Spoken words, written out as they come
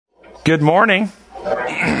Good morning.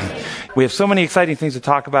 We have so many exciting things to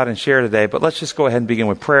talk about and share today, but let's just go ahead and begin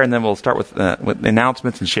with prayer, and then we'll start with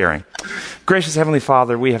announcements and sharing. Gracious Heavenly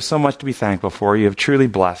Father, we have so much to be thankful for. You have truly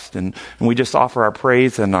blessed, and we just offer our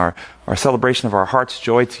praise and our celebration of our heart's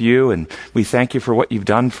joy to you, and we thank you for what you've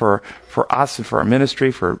done for us and for our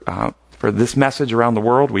ministry, for this message around the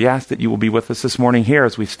world. We ask that you will be with us this morning here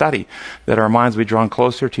as we study, that our minds will be drawn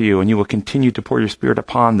closer to you, and you will continue to pour your Spirit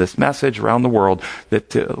upon this message around the world,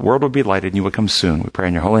 that the world will be lighted and you will come soon. We pray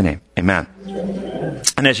in your holy name. Amen.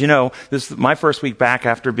 And as you know, this is my first week back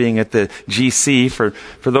after being at the GC. For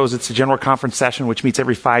those, it's a general conference session which meets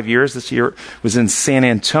every 5 years. This year was in San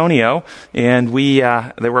Antonio, and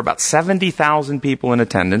there were about 70,000 people in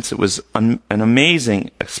attendance. It was an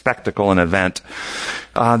amazing spectacle and event.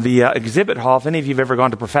 The exhibit hall, if any of you have ever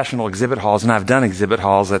gone to professional exhibit halls, and I've done exhibit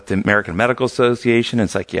halls at the American Medical Association and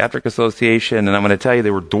Psychiatric Association, and I'm going to tell you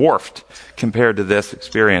they were dwarfed compared to this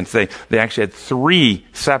experience. They actually had 3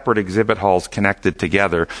 separate exhibit halls connected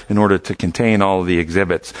together in order to contain all of the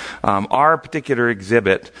exhibits. Our particular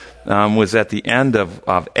exhibit was at the end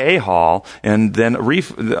of a hall, and then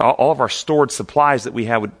all of our stored supplies that we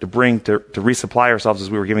had to bring to resupply ourselves as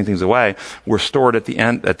we were giving things away were stored at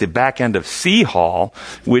the back end of C hall,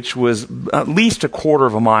 which was at least a quarter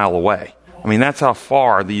of a mile away. I mean, that's how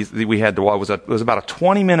far we had to walk. It was about a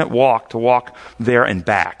 20-minute walk to walk there and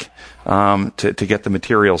back to get the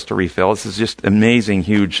materials to refill. This is just an amazing,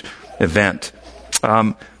 huge event.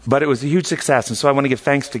 But it was a huge success, and so I want to give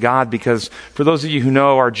thanks to God, because for those of you who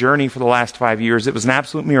know our journey for the last 5 years, it was an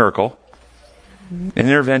absolute miracle. An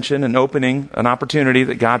intervention, an opening, an opportunity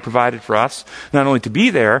that God provided for us, not only to be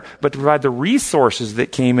there, but to provide the resources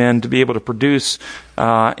that came in to be able to produce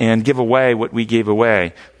and give away what we gave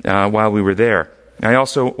away while we were there. I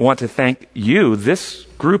also want to thank you, this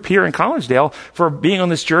group here in Collegedale, for being on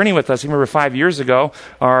this journey with us. I remember 5 years ago,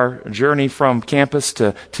 our journey from campus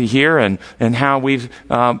to here, and how we've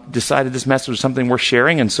decided this message was something worth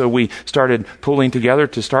sharing. And so we started pulling together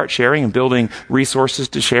to start sharing and building resources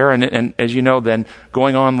to share. And as you know, then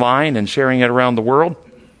going online and sharing it around the world.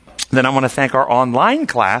 Then I want to thank our online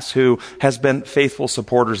class, who has been faithful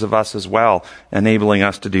supporters of us as well, enabling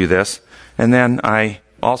us to do this. And then I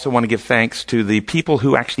also want to give thanks to the people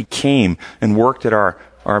who actually came and worked at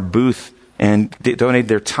our booth and donated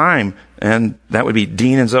their time. And that would be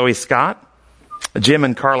Dean and Zoe Scott, Jim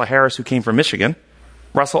and Carla Harris, who came from Michigan,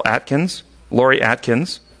 Russell Atkins, Lori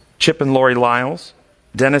Atkins, Chip and Lori Lyles,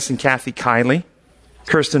 Dennis and Kathy Kiley,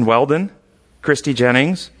 Kirsten Weldon, Christy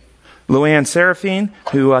Jennings, Luann Seraphine,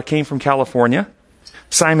 who came from California,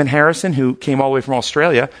 Simon Harrison, who came all the way from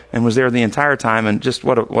Australia and was there the entire time, and just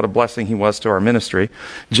what a blessing he was to our ministry.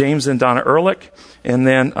 James and Donna Ehrlich, and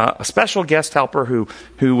then a special guest helper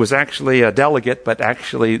who was actually a delegate, but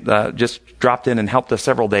actually just dropped in and helped us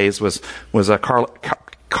several days, was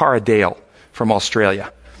Cara Dale from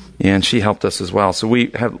Australia, and she helped us as well. So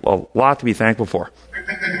we have a lot to be thankful for.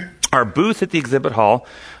 Our booth at the exhibit hall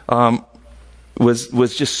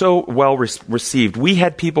was just so well received. We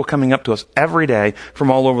had people coming up to us every day from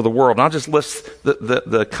all over the world. And I'll just list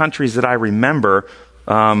the countries that I remember,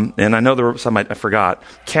 and I know there were some I forgot.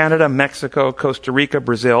 Canada, Mexico, Costa Rica,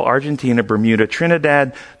 Brazil, Argentina, Bermuda,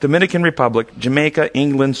 Trinidad, Dominican Republic, Jamaica,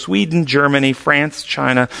 England, Sweden, Germany, France,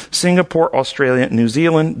 China, Singapore, Australia, New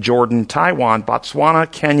Zealand, Jordan, Taiwan,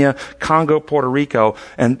 Botswana, Kenya, Congo, Puerto Rico.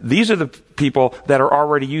 And these are the people that are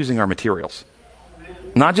already using our materials.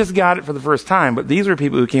 Not just got it for the first time, but these are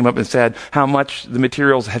people who came up and said how much the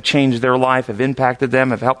materials have changed their life, have impacted them,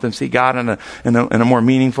 have helped them see God in a more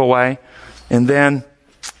meaningful way. And then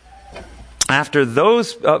after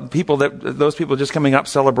those people just coming up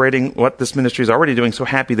celebrating what this ministry is already doing, so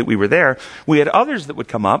happy that we were there, we had others that would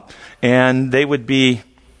come up, and they would be,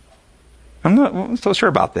 I'm not so sure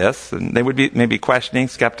about this, and they would be maybe questioning,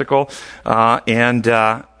 skeptical, and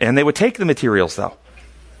they would take the materials though.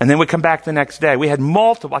 And then we'd come back the next day. We had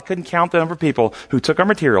multiple, I couldn't count the number of people who took our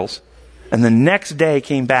materials, and the next day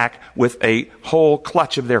came back with a whole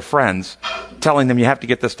clutch of their friends telling them, you have to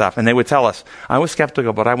get this stuff. And they would tell us, I was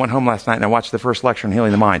skeptical, but I went home last night and I watched the first lecture on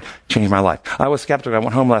healing the mind. Changed my life. I was skeptical. I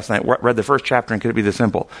went home last night, read the first chapter, and could it be this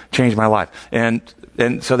simple? Changed my life. And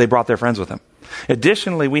so they brought their friends with them.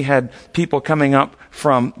 Additionally, we had people coming up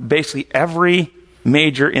from basically every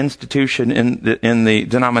major institution in the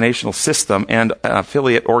denominational system and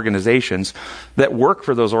affiliate organizations that work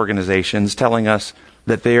for those organizations, telling us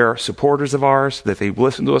that they are supporters of ours, that they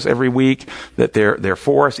listen to us every week, that they're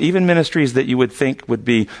for us. Even ministries that you would think would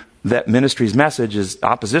be that ministry's message is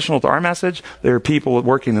oppositional to our message, there are people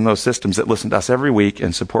working in those systems that listen to us every week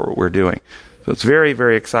and support what we're doing. So it's very,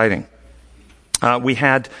 very exciting. We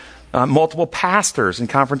had multiple pastors and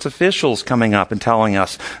conference officials coming up and telling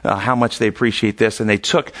us how much they appreciate this. And they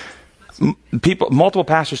took multiple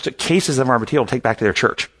pastors took cases of our material to take back to their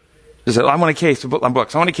church. They said, I want a case of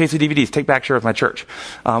books. I want a case of DVDs. Take back, share with my church.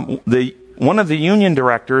 One of the union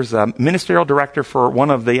directors, ministerial director for one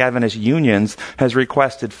of the Adventist unions, has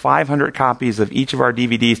requested 500 copies of each of our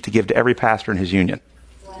DVDs to give to every pastor in his union.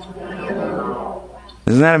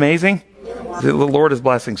 Isn't that amazing? The Lord is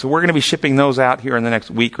blessing. So we're going to be shipping those out here in the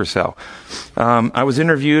next week or so. I was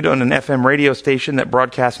interviewed on an FM radio station that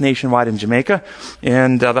broadcasts nationwide in Jamaica,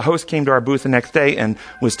 and the host came to our booth the next day and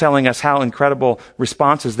was telling us how incredible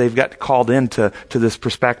responses they've got called in to this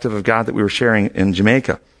perspective of God that we were sharing in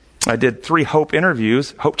Jamaica. I did 3 Hope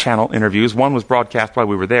Channel interviews. 1 was broadcast while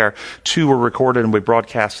we were there. 2 were recorded and will be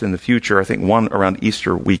broadcast in the future. I think 1 around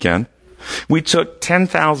Easter weekend. We took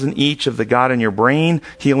 10,000 each of the God in Your Brain,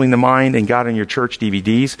 Healing the Mind, and God in Your Church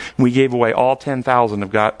DVDs. We gave away all 10,000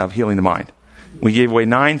 of Healing the Mind. We gave away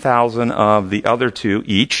 9,000 of the other 2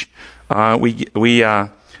 each. We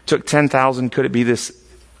took 10,000. Could it be this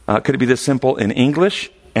simple in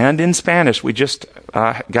English and in Spanish? We just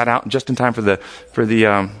got out just in time for the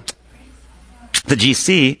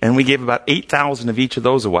GC, and we gave about 8,000 of each of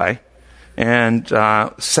those away. And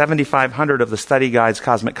 7,500 of the study guides,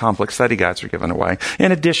 Cosmic Conflict study guides, are given away,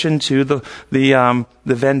 in addition to the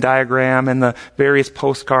Venn diagram and the various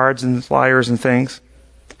postcards and flyers and things.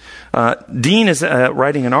 Dean is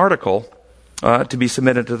writing an article to be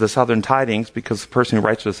submitted to the Southern Tidings, because the person who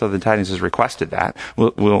writes for the Southern Tidings has requested that.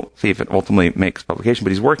 We'll see if it ultimately makes publication.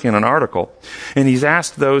 But he's working on an article, and he's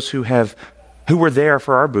asked those who were there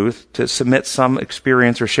for our booth to submit some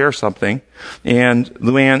experience or share something. And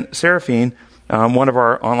Luann Serafine, one of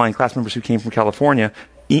our online class members who came from California,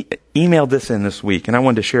 emailed this in this week, and I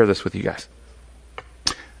wanted to share this with you guys.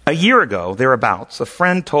 A year ago, thereabouts, a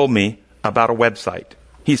friend told me about a website.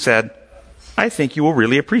 He said, I think you will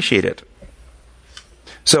really appreciate it.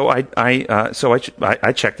 So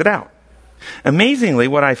I checked it out. Amazingly,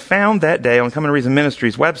 what I found that day on Come and Reason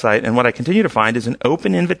Ministries website, and what I continue to find, is an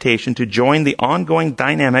open invitation to join the ongoing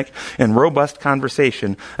dynamic and robust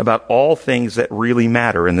conversation about all things that really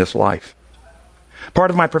matter in this life. Part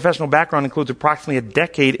of my professional background includes approximately a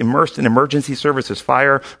decade immersed in emergency services,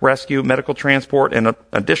 fire, rescue, medical transport, and an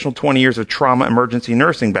additional 20 years of trauma emergency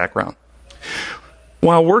nursing background.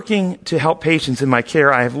 While working to help patients in my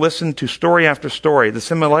care, I have listened to story after story. The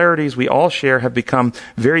similarities we all share have become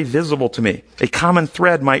very visible to me. A common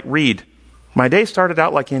thread might read, my day started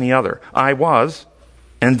out like any other. I was,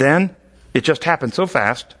 and then it just happened so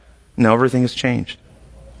fast, now everything has changed.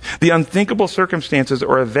 The unthinkable circumstances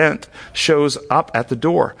or event shows up at the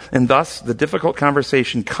door, and thus the difficult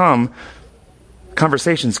conversations come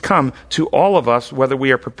to all of us, whether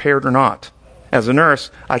we are prepared or not. As a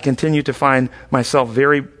nurse, I continue to find myself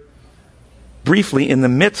very briefly in the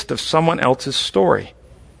midst of someone else's story,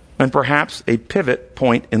 and perhaps a pivot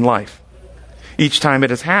point in life. Each time it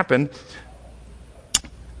has happened,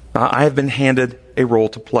 I have been handed a role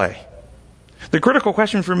to play. The critical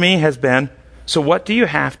question for me has been, so what do you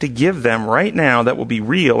have to give them right now that will be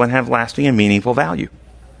real and have lasting and meaningful value?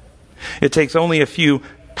 It takes only a few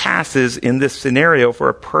passes in this scenario for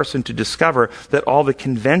a person to discover that all the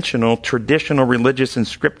conventional, traditional, religious, and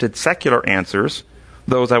scripted secular answers,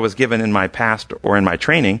 those I was given in my past or in my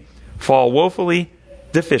training, fall woefully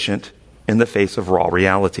deficient in the face of raw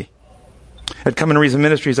reality. At Come and Reason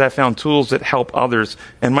Ministries, I found tools that help others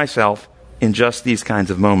and myself in just these kinds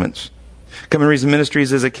of moments. Come and Reason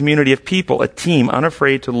Ministries is a community of people, a team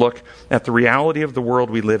unafraid to look at the reality of the world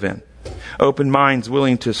we live in. Open minds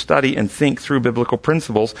willing to study and think through biblical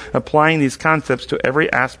principles, applying these concepts to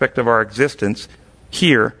every aspect of our existence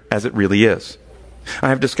here as it really is. I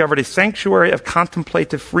have discovered a sanctuary of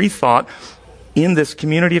contemplative free thought in this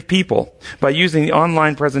community of people. By using the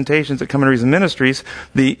online presentations at Come and Reason Ministries,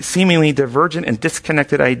 the seemingly divergent and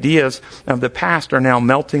disconnected ideas of the past are now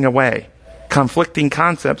melting away. Conflicting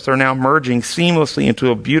concepts are now merging seamlessly into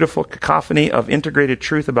a beautiful cacophony of integrated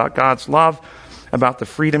truth about God's love, about the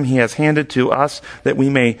freedom He has handed to us that we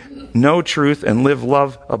may know truth and live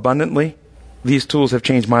love abundantly. These tools have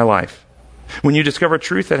changed my life. When you discover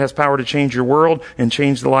truth that has power to change your world and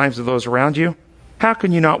change the lives of those around you, how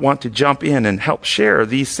can you not want to jump in and help share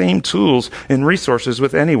these same tools and resources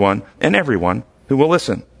with anyone and everyone who will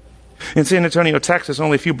listen? In San Antonio, Texas,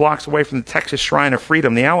 only a few blocks away from the Texas Shrine of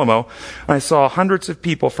Freedom, the Alamo, I saw hundreds of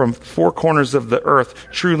people from 4 corners of the earth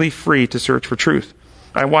truly free to search for truth.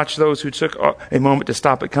 I watched those who took a moment to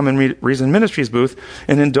stop at Come and Reason Ministries booth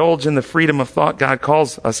and indulge in the freedom of thought God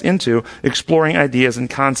calls us into, exploring ideas and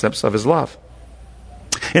concepts of His love.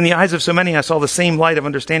 In the eyes of so many, I saw the same light of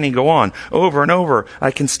understanding go on. Over and over,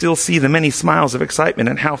 I can still see the many smiles of excitement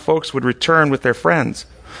and how folks would return with their friends.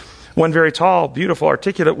 One very tall, beautiful,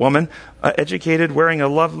 articulate woman, educated, wearing a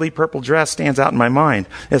lovely purple dress, stands out in my mind.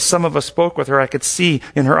 As some of us spoke with her, I could see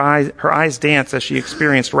in her eyes dance as she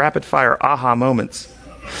experienced rapid-fire aha moments.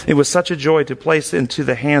 It was such a joy to place into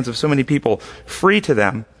the hands of so many people, free to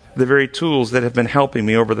them, the very tools that have been helping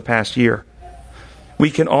me over the past year. We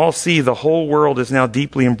can all see the whole world is now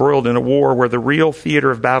deeply embroiled in a war where the real theater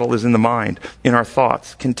of battle is in the mind, in our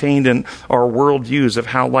thoughts, contained in our worldviews of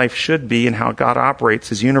how life should be and how God operates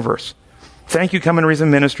his universe. Thank you, Come and Reason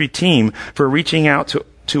Ministry team, for reaching out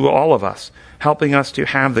to all of us, helping us to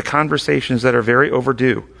have the conversations that are very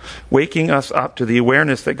overdue, waking us up to the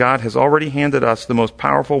awareness that God has already handed us the most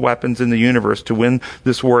powerful weapons in the universe to win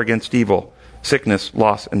this war against evil, sickness,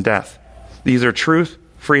 loss, and death. These are truth,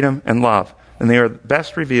 freedom, and love. And they are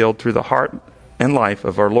best revealed through the heart and life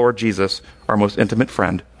of our Lord Jesus, our most intimate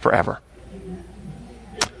friend forever.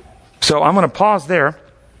 So I'm going to pause there.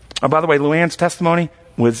 Oh, by the way, Luann's testimony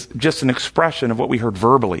was just an expression of what we heard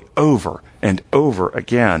verbally over and over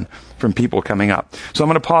again from people coming up. So I'm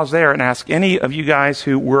going to pause there and ask any of you guys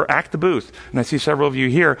who were at the booth, and I see several of you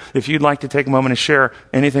here, if you'd like to take a moment and share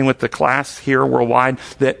anything with the class here worldwide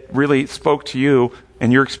that really spoke to you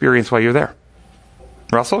and your experience while you're there.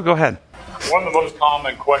 Russell, go ahead. One of the most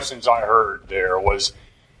common questions I heard there was,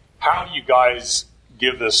 how do you guys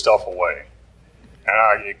give this stuff away?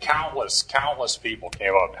 And countless people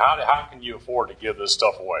came up. How can you afford to give this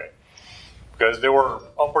stuff away? Because there were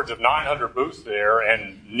upwards of 900 booths there,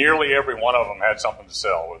 and nearly every one of them had something to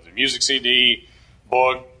sell. It was a music CD,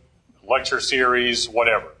 book, lecture series,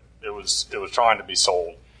 whatever. It was trying to be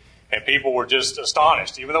sold. And people were just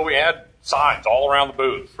astonished, even though we had signs all around the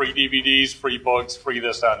booth, free DVDs, free books, free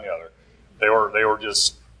this, that, and the other. They were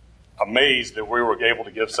just amazed that we were able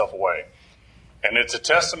to give stuff away. And it's a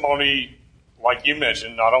testimony, like you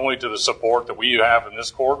mentioned, not only to the support that we have in this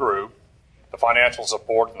core group, the financial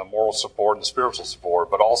support and the moral support and the spiritual support,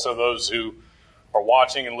 but also those who are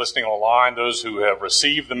watching and listening online, those who have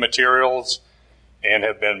received the materials and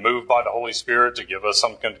have been moved by the Holy Spirit to give us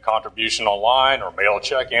some contribution online or mail a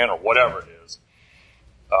check in or whatever it is.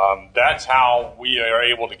 That's how we are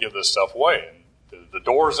able to give this stuff away. And the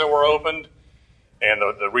doors that were opened and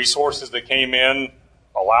the resources that came in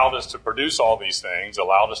allowed us to produce all these things,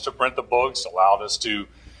 allowed us to print the books, allowed us to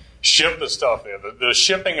ship the stuff in. The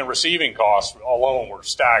shipping and receiving costs alone were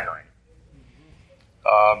staggering.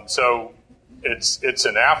 So it's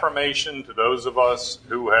an affirmation to those of us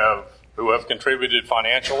who have contributed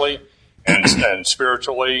financially and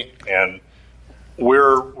spiritually, and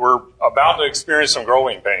we're about to experience some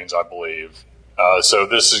growing pains, I believe. So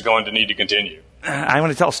this is going to need to continue. I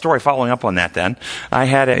want to tell a story following up on that then. I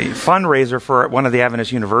had a fundraiser for one of the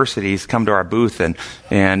Adventist universities come to our booth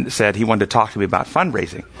and said he wanted to talk to me about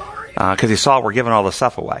fundraising because he saw we're giving all the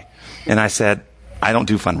stuff away. And I said, I don't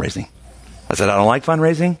do fundraising. I said, I don't like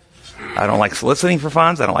fundraising. I don't like soliciting for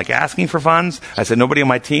funds. I don't like asking for funds. I said, nobody on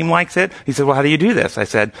my team likes it. He said, well, how do you do this? I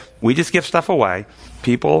said, we just give stuff away.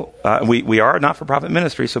 People, we are a not-for-profit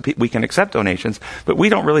ministry, so we can accept donations, but we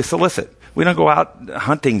don't really solicit. We don't go out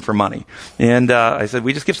hunting for money. And I said,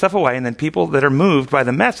 we just give stuff away, and then people that are moved by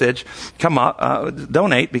the message come up,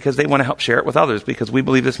 donate because they want to help share it with others, because we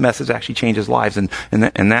believe this message actually changes lives. And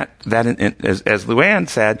that as Luann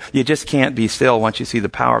said, you just can't be still once you see the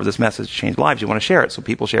power of this message change lives. You want to share it, so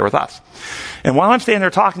people share with us. And while I'm standing there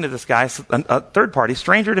talking to this guy, a third party,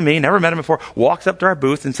 stranger to me, never met him before, walks up to our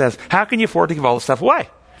booth and says, how can you afford to give all this stuff away?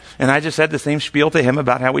 And I just said the same spiel to him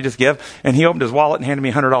about how we just give, and he opened his wallet and handed me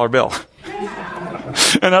a $100 bill.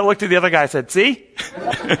 And I looked at the other guy and said, see?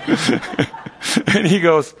 And he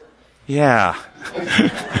goes, yeah.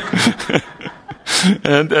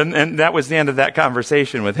 And that was the end of that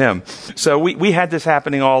conversation with him. So we had this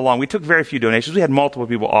happening all along. We took very few donations. We had multiple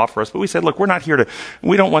people offer us, but we said, look, we're not here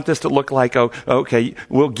we don't want this to look like, oh, okay,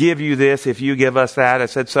 we'll give you this if you give us that. I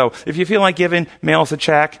said, so if you feel like giving, mail us a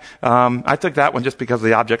check. I took that one just because of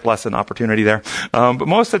the object lesson opportunity there. But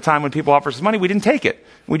most of the time when people offer us money, we didn't take it.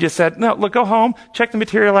 We just said, no, look, go home, check the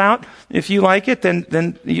material out. If you like it,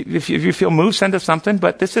 then if you feel moved, send us something.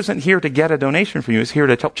 But this isn't here to get a donation from you. It's here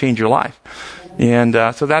to help change your life. And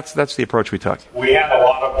so that's the approach we took. We had a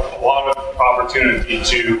lot of opportunity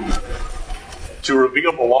to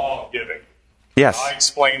reveal the law of giving. Yes. I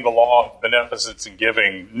explained the law of beneficence and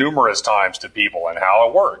giving numerous times to people and how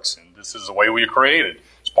it works. And this is the way we were created.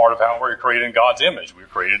 It's part of how we're created in God's image. We were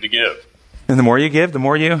created to give. And the more you give, the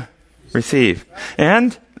more you receive.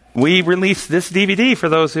 And we released this DVD for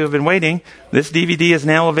those who have been waiting. This DVD is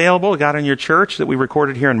now available. It got in your church that we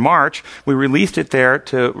recorded here in March. We released it there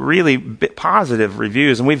to really positive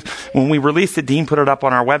reviews. And when we released it, Dean put it up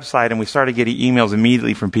on our website, and we started getting emails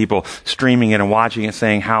immediately from people streaming it and watching it,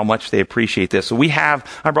 saying how much they appreciate this. So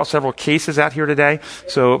I brought several cases out here today.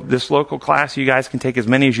 So this local class, you guys can take as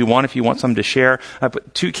many as you want if you want some to share. I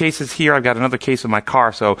put 2 cases here. I've got another case in my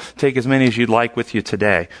car. So take as many as you'd like with you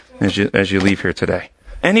today as you leave here today.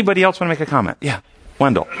 Anybody else want to make a comment? Yeah,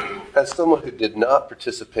 Wendell. As someone who did not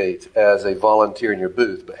participate as a volunteer in your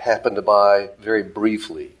booth, but happened to buy very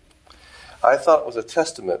briefly, I thought it was a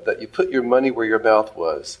testament that you put your money where your mouth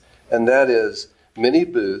was. And that is, many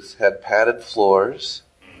booths had padded floors,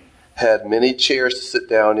 had many chairs to sit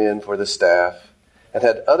down in for the staff, and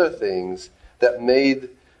had other things that made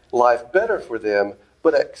life better for them,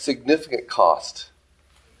 but at significant cost.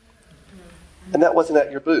 And that wasn't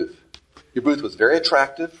at your booth. Your booth was very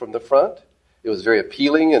attractive from the front. It was very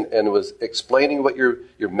appealing and it was explaining what your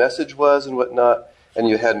message was and whatnot. And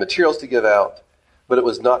you had materials to give out. But it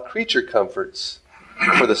was not creature comforts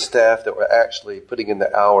for the staff that were actually putting in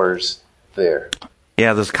the hours there.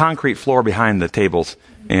 Yeah, there's concrete floor behind the tables.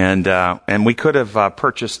 And we could have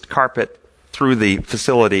purchased carpet through the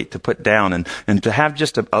facility to put down. And to have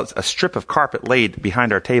just a strip of carpet laid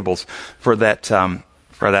behind our tables for that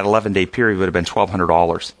 11-day period would have been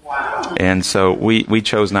 $1,200. Wow. And so we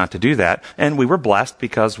chose not to do that. And we were blessed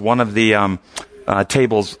because one of the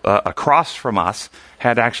tables across from us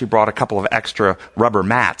had actually brought a couple of extra rubber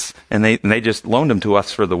mats, and they just loaned them to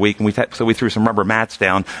us for the week. And so we threw some rubber mats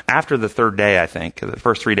down after the 3rd day, I think. The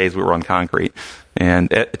first 3 days we were on concrete. And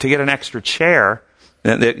to get an extra chair,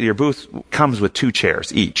 your booth comes with 2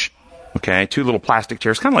 chairs each. Okay, 2 little plastic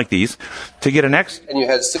chairs, kind of like these, to get an extra. And you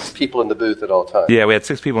had 6 people in the booth at all times. Yeah, we had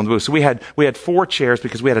 6 people in the booth. So we had 4 chairs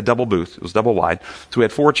because we had a double booth. It was double wide, so we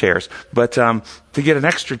had 4 chairs. But to get an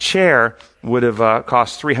extra chair would have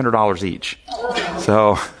cost $300 each.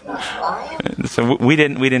 So we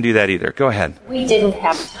didn't do that either. Go ahead. We didn't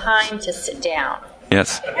have time to sit down.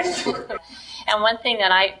 Yes. And one thing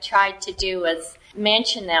that I tried to do was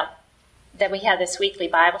mention that we had this weekly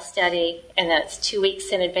Bible study, and that it's 2 weeks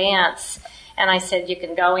in advance. And I said, you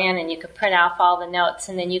can go in and you can print off all the notes,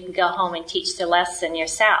 and then you can go home and teach the lesson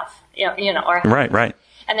yourself. Or Right.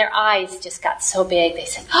 And their eyes just got so big. They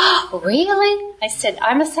said, "Oh, really?" I said,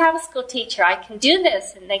 "I'm a Sabbath school teacher. I can do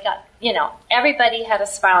this." And they got, everybody had a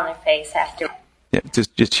smile on their face after. Yeah,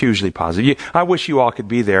 just hugely positive. I wish you all could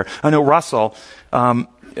be there. I know Russell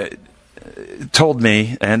told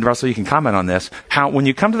me, and Russell, you can comment on this, how when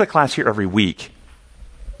you come to the class here every week,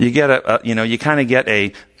 you get you kind of get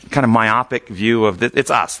a kind of myopic view of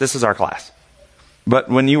it's us. This is our class. But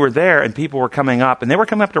when you were there and people were coming up, and they were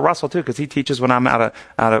coming up to Russell too, because he teaches when I'm out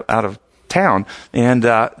of town, and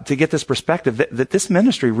to get this perspective that this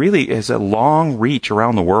ministry really is a long reach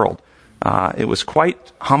around the world. It was quite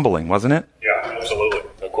humbling, wasn't it? Yeah, absolutely,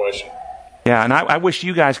 no question. Yeah, and I wish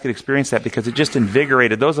you guys could experience that, because it just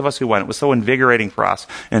invigorated those of us who went. It was so invigorating for us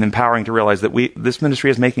and empowering to realize that this ministry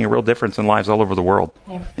is making a real difference in lives all over the world.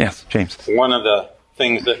 Yeah. Yes, James. One of the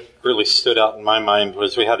things that really stood out in my mind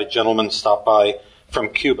was we had a gentleman stop by from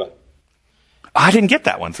Cuba. I didn't get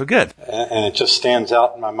that one, so good. And it just stands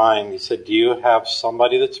out in my mind. He said, "Do you have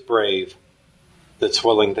somebody that's brave that's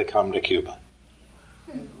willing to come to Cuba?"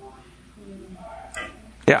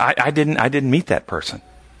 Yeah, I didn't meet that person.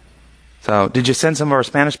 So, did you send some of our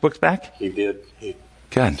Spanish books back? He did. He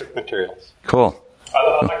Good. took materials. Cool.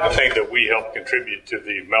 I like to think that we helped contribute to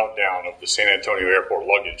the meltdown of the San Antonio airport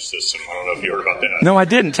luggage system. I don't know if you heard about that. No, I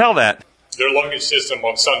didn't. Tell that. Their luggage system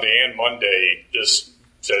on Sunday and Monday just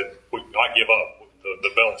said, I give up.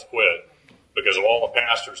 The belts quit because of all the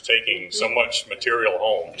pastors taking so much material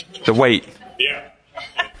home. The weight. Yeah.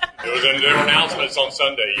 There were announcements on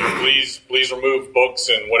Sunday. Please remove books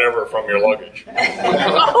and whatever from your luggage. So,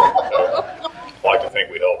 I like to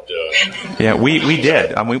think we helped. Yeah, we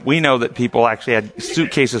did. We know that people actually had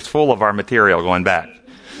suitcases full of our material going back.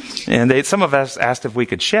 And some of us asked if we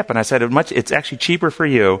could ship, and I said it's actually cheaper for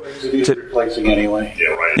you to replacing anyway. Yeah,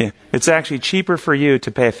 right. Yeah, it's actually cheaper for you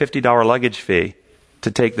to pay a $50 luggage fee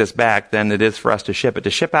to take this back than it is for us to ship it.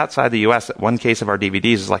 To ship outside the U.S., one case of our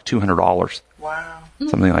DVDs is like $200. Wow.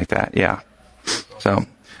 Something like that, yeah. So,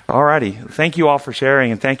 alrighty. Thank you all for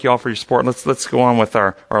sharing, and thank you all for your support. Let's go on with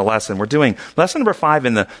our lesson. We're doing lesson number 5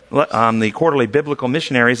 in the quarterly biblical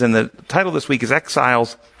missionaries, and the title this week is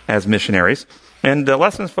Exiles as Missionaries. And the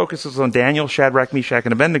lesson focuses on Daniel, Shadrach, Meshach,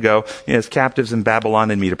 and Abednego as captives in Babylon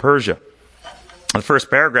and Medo-Persia. The first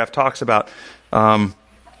paragraph talks about, let's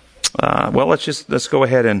go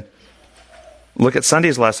ahead and Look at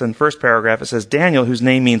Sunday's lesson, first paragraph. It says, Daniel, whose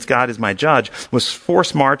name means God is my judge, was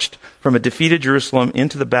force-marched from a defeated Jerusalem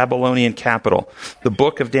into the Babylonian capital. The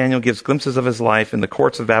book of Daniel gives glimpses of his life in the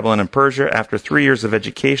courts of Babylon and Persia. After 3 years of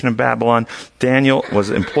education in Babylon, Daniel was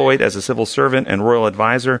employed as a civil servant and royal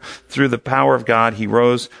advisor. Through the power of God, he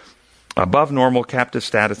rose above normal captive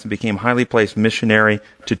status and became highly placed missionary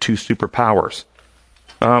to 2 superpowers.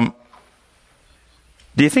 Do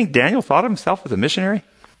you think Daniel thought of himself as a missionary?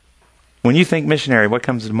 When you think missionary, what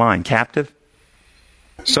comes to mind? Captive?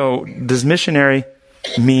 So, does missionary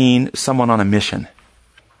mean someone on a mission?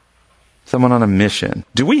 Someone on a mission.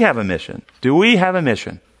 Do we have a mission? Do we have a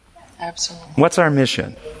mission? Absolutely. What's our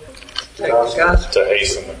mission? To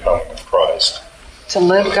hasten the coming of Christ. To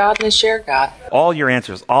live God and share God. All your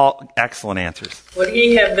answers, all excellent answers. Would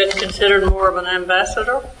he have been considered more of an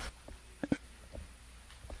ambassador?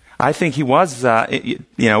 I think he was,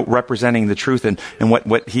 representing the truth and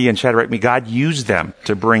what he and Shadrach, God used them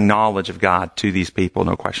to bring knowledge of God to these people,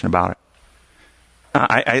 no question about it.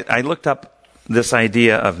 I looked up this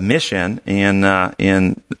idea of mission in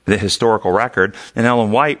the historical record, and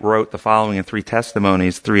Ellen White wrote the following in 3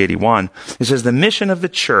 Testimonies, 381. It says, the mission of the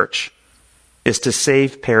church is to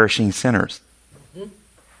save perishing sinners.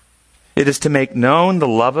 It is to make known the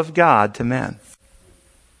love of God to men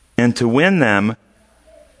and to win them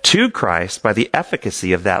to Christ by the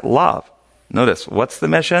efficacy of that love. Notice, what's the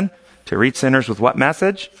mission? To reach sinners with what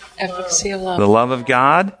message? Efficacy of love. The love of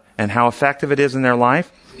God and how effective it is in their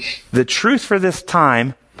life. The truth for this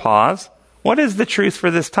time, pause. What is the truth for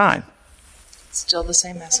this time? Still the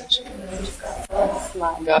same message.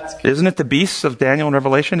 Isn't it the beasts of Daniel and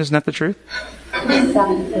Revelation? Isn't that the truth?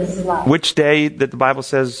 Which day that the Bible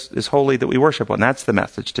says is holy that we worship on? That's the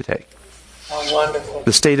message to take. Oh, wonderful.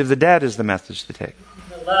 The state of the dead is the message to take.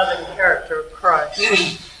 The love and character of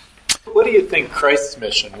Christ. What do you think Christ's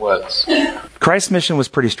mission was? Christ's mission was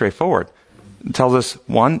pretty straightforward. It tells us,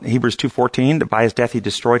 1, Hebrews 2:14, that by his death he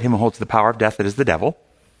destroyed him who holds the power of death, that is the devil.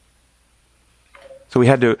 So we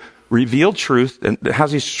had to reveal truth. And how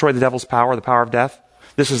does he destroy the devil's power, the power of death?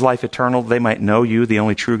 This is life eternal. They might know you, the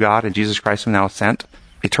only true God, and Jesus Christ whom thou hast sent.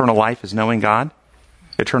 Eternal life is knowing God.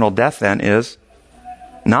 Eternal death then is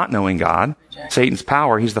not knowing God. Satan's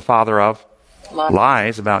power, he's the father of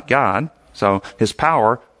lies about God. So his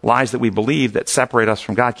power, lies that we believe that separate us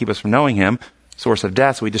from God, keep us from knowing him, source of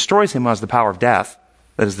death. So he destroys him as the power of death.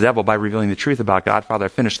 That is the devil, by revealing the truth about God. Father,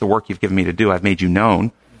 I've finished the work you've given me to do. I've made you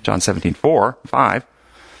known. John 17:4-5.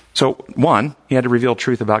 So 1, he had to reveal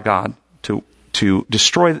truth about God to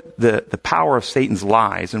destroy the power of Satan's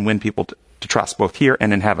lies and win people to trust, both here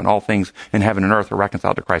and in heaven. All things in heaven and earth are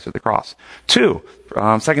reconciled to Christ at the cross. 2,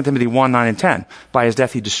 2 Timothy 1:9 and 10. By his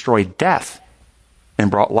death he destroyed death and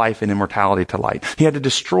brought life and immortality to light. He had to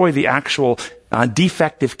destroy the actual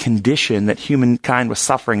defective condition that humankind was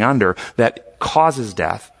suffering under that causes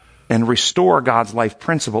death and restore God's life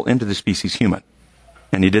principle into the species human.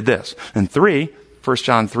 And he did this. And 3, 1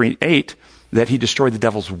 John 3:8, that he destroyed the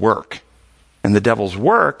devil's work. And the devil's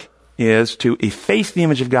work is to efface the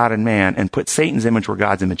image of God in man and put Satan's image where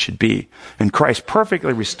God's image should be. And Christ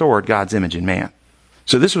perfectly restored God's image in man.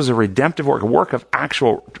 So this was a redemptive work, a work of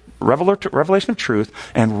actual revelation of truth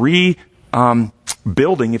and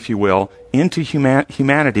rebuilding, if you will, into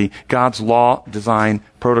humanity, God's law, design,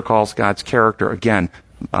 protocols, God's character, again,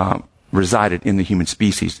 resided in the human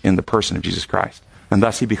species, in the person of Jesus Christ. And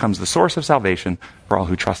thus he becomes the source of salvation for all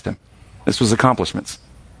who trust him. This was accomplishments.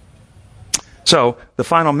 So, the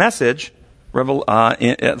final message,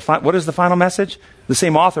 what is the final message? The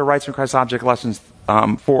same author writes in Christ's Object Lessons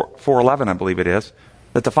 4:11, I believe it is,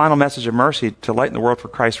 that the final message of mercy to lighten the world for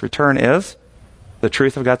Christ's return is the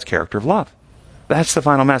truth of God's character of love. That's the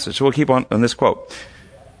final message. So we'll keep on this quote.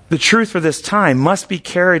 The truth for this time must be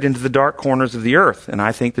carried into the dark corners of the earth, and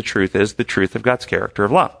I think the truth is the truth of God's character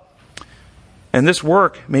of love. And this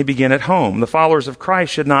work may begin at home. The followers of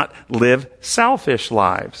Christ should not live selfish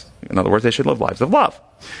lives. In other words, they should live lives of love.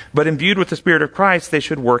 But imbued with the Spirit of Christ, they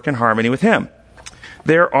should work in harmony with him.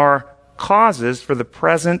 There are causes for the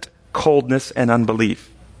present coldness and unbelief.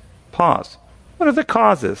 Pause. What are the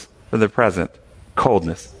causes for the present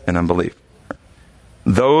coldness and unbelief?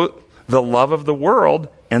 Though the love of the world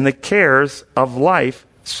and the cares of life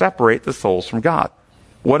separate the souls from God.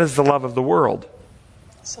 What is the love of the world?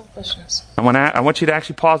 Selfishness. I want you to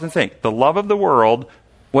actually pause and think. The love of the world,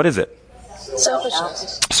 what is it?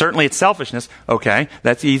 Selfishness. Certainly it's selfishness. Okay,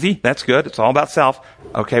 that's easy. That's good. It's all about self.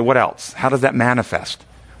 Okay, what else? How does that manifest?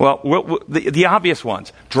 Well, the obvious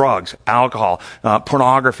ones. Drugs, alcohol,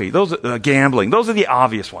 pornography, those gambling. Those are the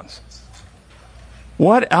obvious ones.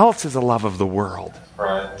 What else is the love of the world?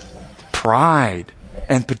 Pride. Pride.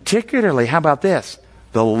 And particularly, how about this?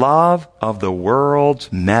 The love of the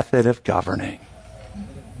world's method of governing.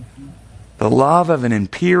 The love of an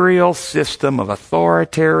imperial system of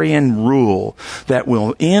authoritarian rule that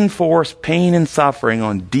will enforce pain and suffering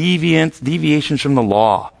on deviations from the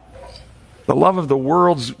law. The love of the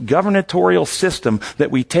world's gubernatorial system that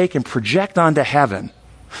we take and project onto heaven.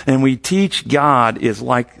 And we teach God is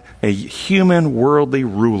like a human worldly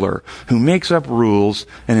ruler who makes up rules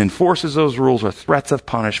and enforces those rules with threats of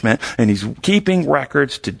punishment, and he's keeping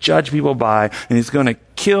records to judge people by, and he's going to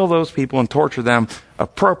kill those people and torture them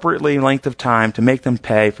appropriately length of time to make them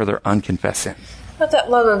pay for their unconfessed sins. But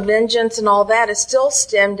that love of vengeance and all that is still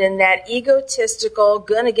stemmed in that egotistical,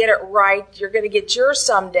 gonna get it right, you're gonna get yours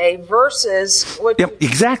someday, versus what... Yep,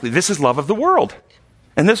 exactly. This is love of the world.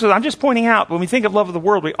 And this is, I'm just pointing out, when we think of love of the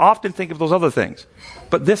world, we often think of those other things.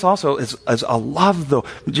 But this also is a love, though.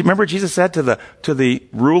 Do you remember Jesus said to the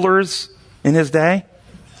rulers in his day,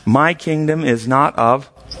 my kingdom is not of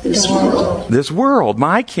this world.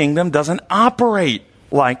 My kingdom doesn't operate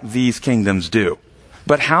like these kingdoms do.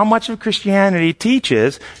 But how much of Christianity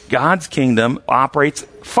teaches God's kingdom operates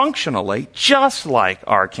functionally just like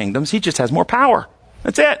our kingdoms. He just has more power.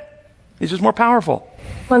 That's it. He's just more powerful.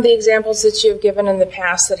 One of the examples that you've given in the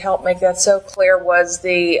past that helped make that so clear was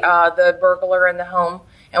the burglar in the home.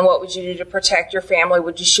 And what would you do to protect your family?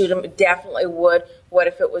 Would you shoot him? Definitely would. What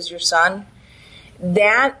if it was your son?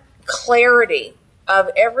 That clarity of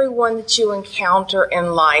everyone that you encounter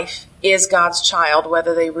in life is God's child,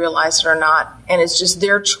 whether they realize it or not. And it's just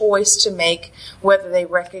their choice to make, whether they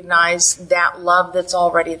recognize that love that's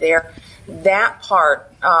already there. That part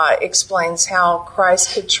explains how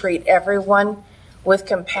Christ could treat everyone with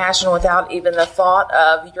compassion without even the thought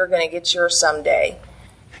of, you're going to get yours someday.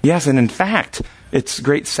 Yes, and in fact, it's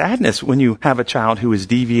great sadness when you have a child who is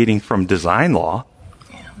deviating from design law.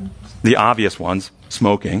 Yeah. The obvious ones,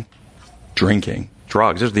 smoking, drinking,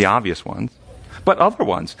 drugs, there's the obvious ones. But other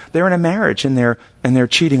ones, they're in a marriage and they're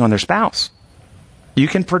cheating on their spouse. You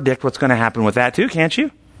can predict what's going to happen with that too, can't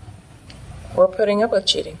you? We're putting up with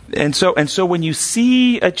cheating. And so when you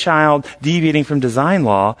see a child deviating from design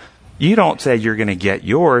law, you don't say you're going to get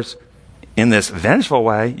yours in this vengeful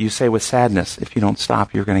way. You say with sadness, if you don't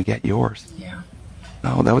stop, you're going to get yours. Yeah.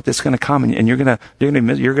 No, that's going to come, and you're going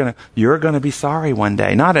to be sorry one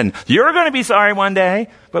day. Not in you're going to be sorry one day,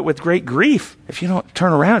 but with great grief. If you don't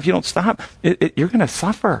turn around, if you don't stop, you're going to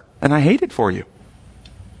suffer, and I hate it for you.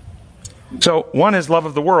 So one is love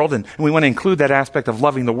of the world, and we want to include that aspect of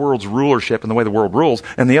loving the world's rulership and the way the world rules,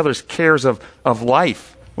 and the other is cares of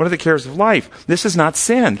life. What are the cares of life? This is not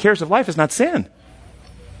sin. Cares of life is not sin.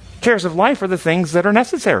 Cares of life are the things that are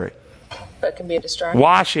necessary. That can be a distraction.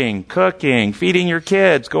 Washing, cooking, feeding your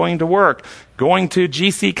kids, going to work, going to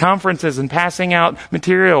GC conferences and passing out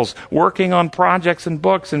materials, working on projects and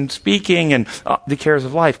books and speaking, and the cares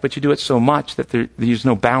of life. But you do it so much that there's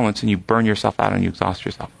no balance, and you burn yourself out and you exhaust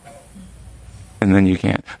yourself. And then you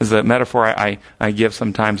can't. There's a metaphor I give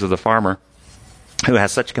sometimes of the farmer who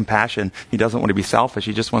has such compassion. He doesn't want to be selfish.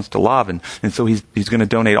 He just wants to love. And so he's going to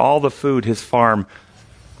donate all the food his farm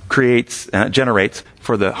generates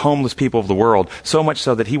for the homeless people of the world, so much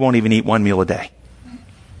so that he won't even eat one meal a day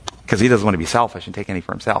because he doesn't want to be selfish and take any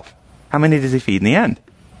for himself. How many does he feed in the end?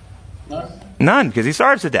 None, because he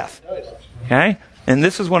starves to death. Okay? And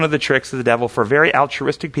this is one of the tricks of the devil for very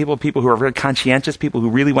altruistic people who are very conscientious, people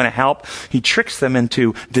who really want to help. He tricks them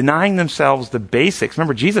into denying themselves the basics.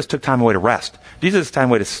 Remember, Jesus took time away to rest. Jesus took time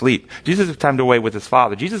away to sleep. Jesus took time away with his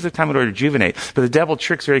Father. Jesus took time away to rejuvenate. But the devil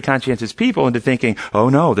tricks very conscientious people into thinking, oh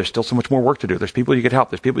no, there's still so much more work to do. There's people you could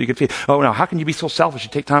help. There's people you could feed. Oh no, how can you be so selfish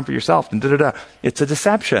and take time for yourself? And da-da-da. It's a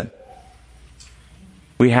deception.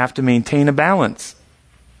 We have to maintain a balance.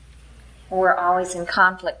 We're always in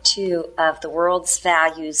conflict, too, of the world's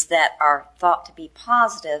values that are thought to be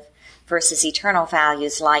positive versus eternal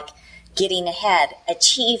values like getting ahead,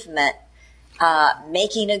 achievement,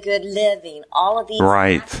 making a good living, all of these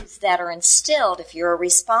values that are instilled if you're a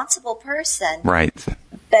responsible person. Right.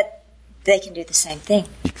 But they can do the same thing.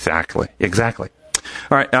 Exactly.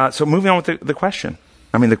 All right, so moving on with the question.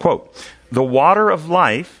 The quote. The water of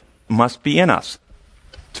life must be in us.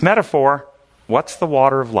 It's metaphor. What's the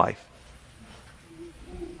water of life?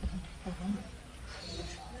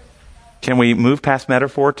 Can we move past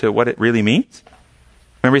metaphor to what it really means?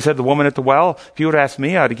 Remember he said the woman at the well, if you would have asked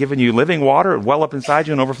me, I'd have given you living water, it would well up inside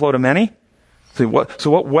you and overflow to many. So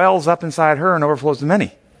what wells up inside her and overflows to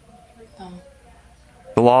many?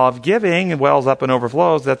 The law of giving wells up and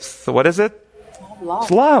overflows. What is it? Love.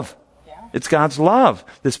 It's love. Yeah. It's God's love,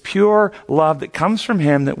 this pure love that comes from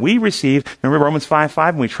him that we receive. Remember Romans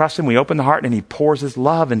 5:5, when we trust him, we open the heart and he pours his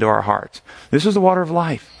love into our hearts. This is the water of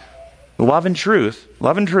life. Love and truth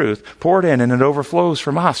poured in, and it overflows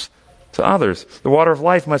from us to others. The water of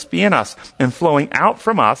life must be in us and flowing out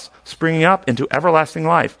from us, springing up into everlasting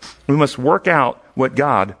life. We must work out what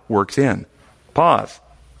God works in. Pause.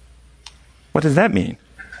 What does that mean?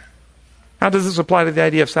 How does this apply to the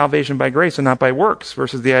idea of salvation by grace and not by works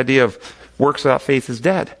versus the idea of works without faith is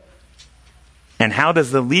dead? And how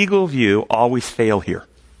does the legal view always fail here?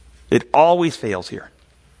 It always fails here.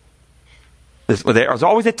 There's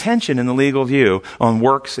always a tension in the legal view on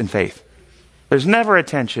works and faith. There's never a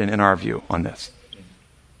tension in our view on this.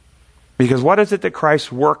 Because what is it that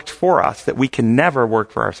Christ worked for us that we can never work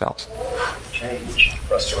for ourselves? Change.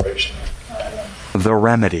 Restoration. The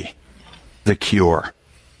remedy. The cure.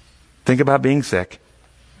 Think about being sick,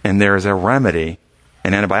 and there is a remedy,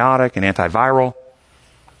 an antibiotic, an antiviral.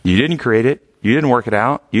 You didn't create it. You didn't work it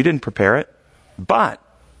out. You didn't prepare it. But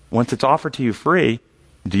once it's offered to you free,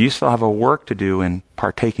 do you still have a work to do in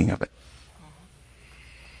partaking of it?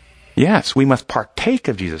 Yes, we must partake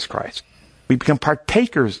of Jesus Christ. We become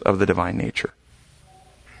partakers of the divine nature.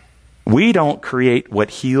 We don't create what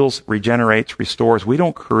heals, regenerates, restores. We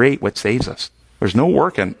don't create what saves us. There's no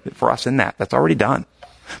work for us in that. That's already done.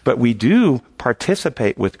 But we do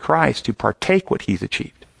participate with Christ to partake what he's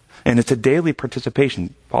achieved. And it's a daily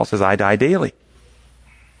participation. Paul says, I die daily.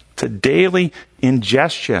 It's a daily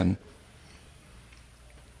ingestion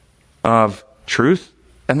of truth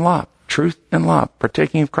and love. Truth and love.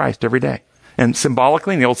 Partaking of Christ every day. And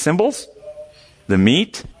symbolically, in the old symbols, the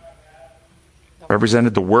meat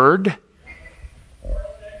represented the word,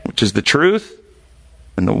 which is the truth.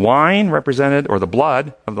 And the wine represented, or the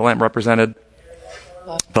blood of the lamb represented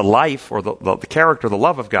the life, or the character, the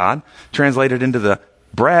love of God. Translated into the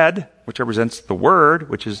bread, which represents the word,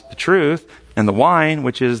 which is the truth. And the wine,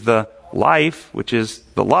 which is the life, which is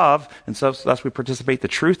the love. And so thus we participate the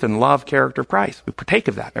truth and love character of Christ. We partake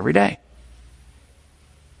of that every day.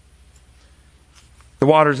 The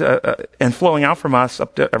waters and flowing out from us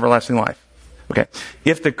up to everlasting life. Okay.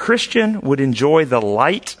 If the Christian would enjoy the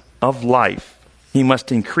light of life, he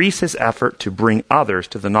must increase his effort to bring others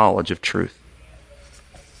to the knowledge of truth.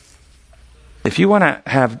 If you want to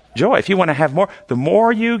have joy, if you want to have more, the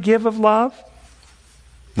more you give of love,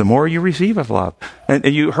 the more you receive of love. And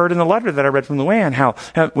you heard in the letter that I read from Luann how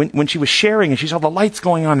when she was sharing and she saw the lights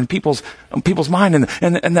going on in people's mind and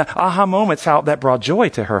the aha moments, how that brought joy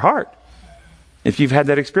to her heart. If you've had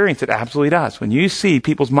that experience, it absolutely does. When you see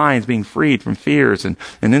people's minds being freed from fears and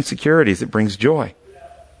insecurities, it brings joy.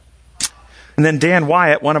 And then Dan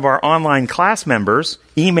Wyatt, one of our online class members,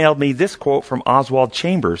 emailed me this quote from Oswald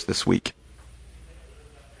Chambers this week.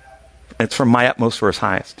 It's from My Utmost for His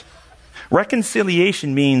Highest.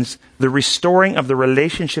 Reconciliation means the restoring of the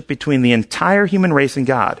relationship between the entire human race and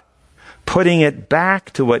God, putting it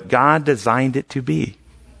back to what God designed it to be.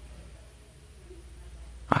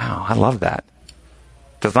 Wow, I love that.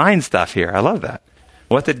 Design stuff here. I love that.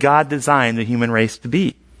 What did God design the human race to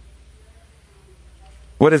be?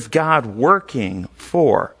 What is God working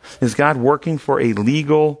for? Is God working for a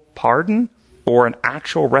legal pardon or an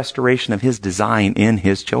actual restoration of his design in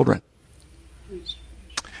his children?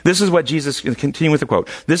 This is what Jesus, continue with the quote,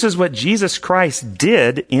 this is what Jesus Christ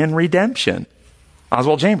did in redemption.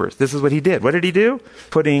 Oswald Chambers, this is what he did. What did he do?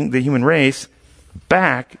 Putting the human race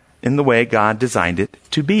back in the way God designed it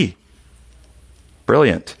to be.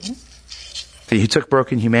 Brilliant. See, he took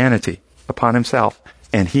broken humanity upon himself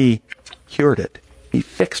and he cured it. He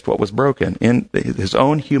fixed what was broken in his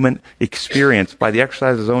own human experience by the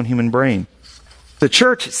exercise of his own human brain. The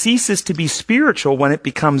church ceases to be spiritual when it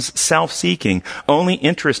becomes self-seeking, only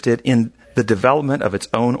interested in the development of its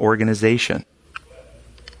own organization.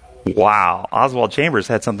 Wow. Oswald Chambers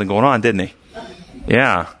had something going on, didn't he?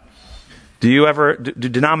 Yeah. Do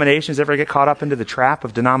denominations ever get caught up into the trap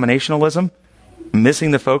of denominationalism?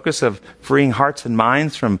 Missing the focus of freeing hearts and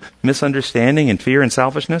minds from misunderstanding and fear and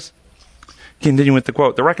selfishness? Continuing with the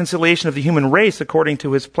quote, the reconciliation of the human race according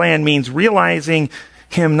to his plan means realizing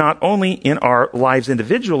him not only in our lives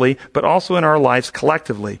individually, but also in our lives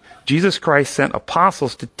collectively. Jesus Christ sent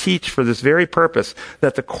apostles to teach for this very purpose,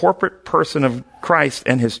 that the corporate person of Christ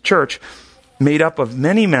and his church, made up of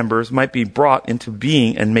many members, might be brought into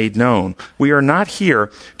being and made known. We are not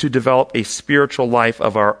here to develop a spiritual life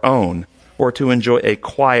of our own or to enjoy a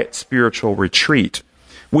quiet spiritual retreat.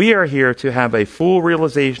 We are here to have a full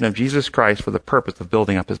realization of Jesus Christ for the purpose of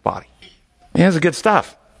building up his body. Yeah, that's good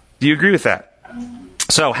stuff. Do you agree with that?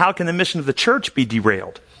 So how can the mission of the church be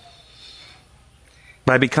derailed?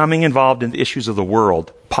 By becoming involved in the issues of the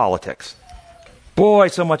world, politics. Boy,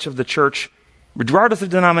 so much of the church, regardless of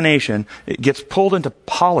denomination, it gets pulled into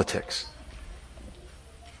politics.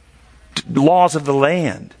 Laws of the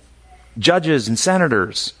land, judges and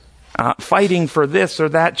senators, fighting for this or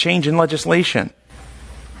that change in legislation.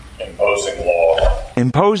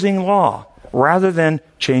 Imposing law rather than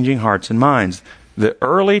changing hearts and minds. The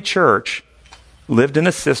early church lived in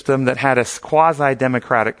a system that had a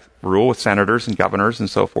quasi-democratic rule with senators and governors and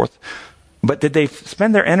so forth. But did they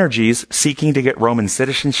spend their energies seeking to get Roman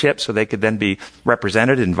citizenship so they could then be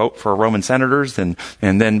represented and vote for Roman senators and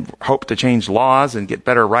then hope to change laws and get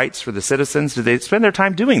better rights for the citizens? Did they spend their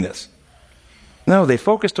time doing this? No, they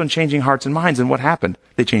focused on changing hearts and minds, and what happened?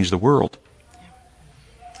 They changed the world.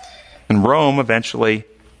 And Rome eventually,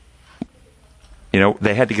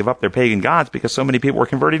 they had to give up their pagan gods because so many people were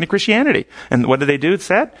converting to Christianity. And what did they do?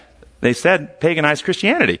 They said, paganize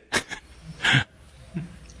Christianity.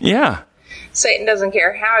 Yeah. Satan doesn't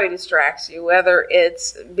care how he distracts you, whether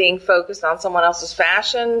it's being focused on someone else's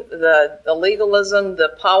fashion, the legalism, the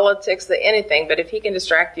politics, the anything. But if he can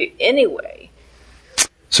distract you anyway.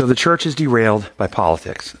 So the church is derailed by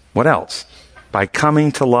politics. What else? By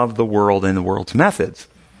coming to love the world and the world's methods.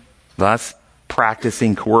 Thus,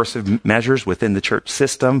 practicing coercive measures within the church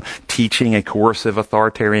system, teaching a coercive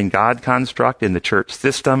authoritarian God construct in the church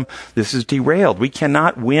system. This is derailed. We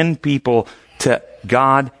cannot win people to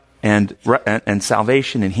God and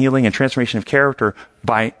salvation and healing and transformation of character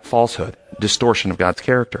by falsehood, distortion of God's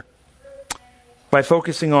character. By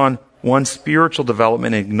focusing on one's spiritual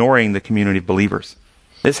development and ignoring the community of believers.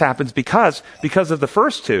 This happens because of the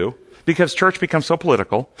first two, because church becomes so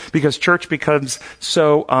political, because church becomes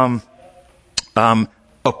so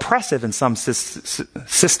oppressive in some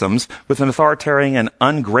systems with an authoritarian and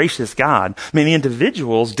ungracious God. Many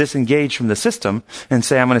individuals disengage from the system and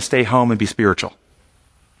say, I'm going to stay home and be spiritual.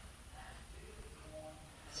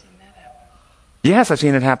 Yes, I've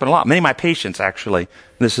seen it happen a lot. Many of my patients, actually,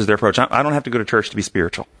 this is their approach. I don't have to go to church to be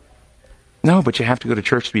spiritual. No, but you have to go to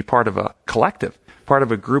church to be part of a collective, part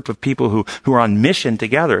of a group of people who are on mission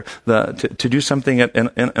together to do something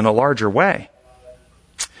in a larger way.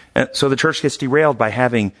 And so the church gets derailed by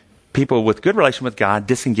having people with good relation with God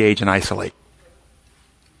disengage and isolate.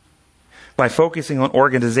 By focusing on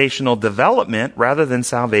organizational development rather than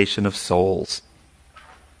salvation of souls.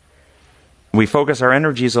 We focus our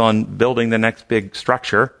energies on building the next big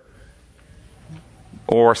structure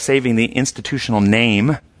or saving the institutional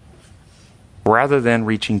name rather than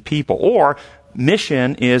reaching people. Or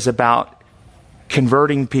mission is about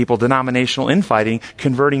converting people, denominational infighting,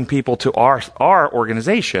 converting people to our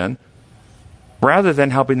organization rather than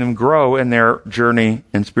helping them grow in their journey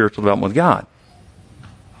in spiritual development with God.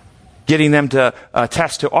 Getting them to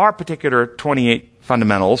attest to our particular 28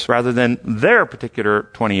 fundamentals rather than their particular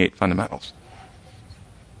 28 fundamentals.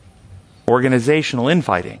 Organizational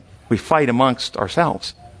infighting. We fight amongst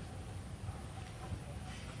ourselves.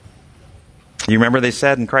 You remember they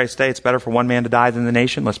said in Christ's day, it's better for one man to die than the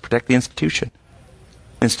nation. Let's protect the institution.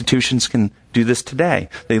 Institutions can do this today.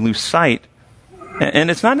 They lose sight.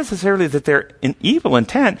 And it's not necessarily that they're in evil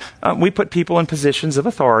intent. We put people in positions of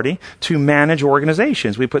authority to manage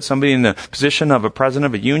organizations. We put somebody in the position of a president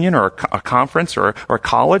of a union or a conference or a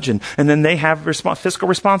college, and then they have fiscal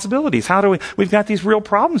responsibilities. We've got these real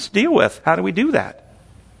problems to deal with. How do we do that?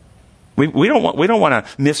 We don't want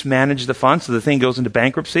to mismanage the fund so the thing goes into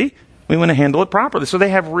bankruptcy. We want to handle it properly. So they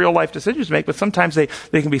have real life decisions to make, but sometimes they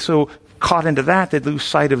can be so caught into that they lose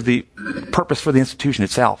sight of the purpose for the institution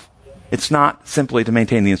itself. It's not simply to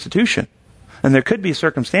maintain the institution. And there could be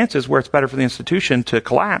circumstances where it's better for the institution to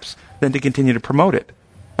collapse than to continue to promote it.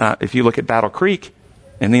 If you look at Battle Creek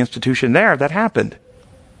and the institution there, that happened.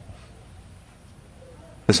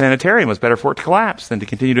 The sanitarium was better for it to collapse than to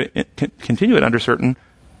continue it under certain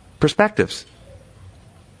perspectives.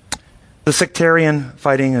 The sectarian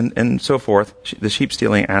fighting and so forth, the sheep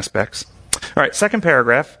stealing aspects. All right, second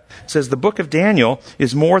paragraph says the book of Daniel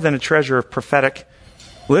is more than a treasure of prophetic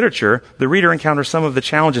literature. The reader encounters some of the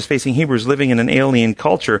challenges facing Hebrews living in an alien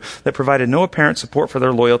culture that provided no apparent support for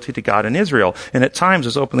their loyalty to God and Israel, and at times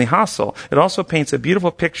was openly hostile. It also paints a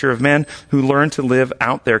beautiful picture of men who learn to live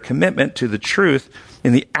out their commitment to the truth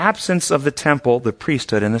in the absence of the temple, the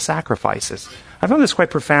priesthood, and the sacrifices. I found this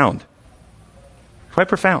quite profound. Quite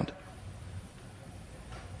profound.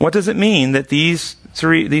 What does it mean that these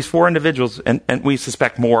four individuals, and we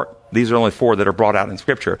suspect more, these are only four that are brought out in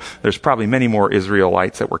Scripture. There's probably many more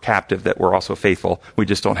Israelites that were captive that were also faithful. We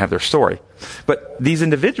just don't have their story. But these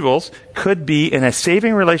individuals could be in a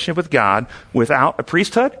saving relationship with God without a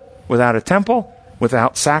priesthood, without a temple,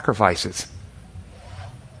 without sacrifices.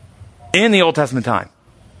 In the Old Testament time.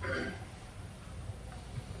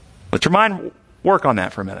 Let your mind Work on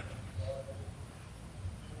that for a minute.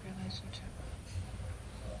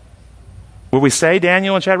 Will we say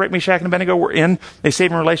Daniel and Shadrach, Meshach, and Abednego were in a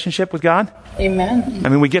saving relationship with God? Amen. I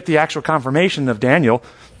mean, we get the actual confirmation of Daniel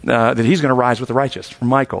that he's going to rise with the righteous from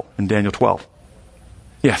Michael in Daniel 12.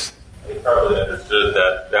 Yes? They probably understood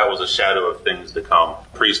that was a shadow of things to come.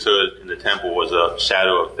 Priesthood in the temple was a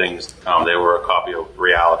shadow of things to come. They were a copy of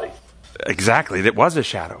reality. Exactly. That was a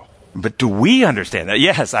shadow. But do we understand that?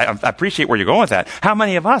 Yes, I appreciate where you're going with that. How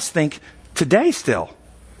many of us think today still?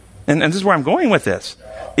 And this is where I'm going with this.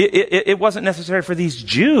 It wasn't necessary for these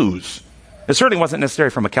Jews. It certainly wasn't necessary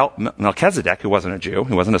for Melchizedek, who wasn't a Jew,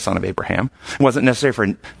 who wasn't a son of Abraham. It wasn't necessary for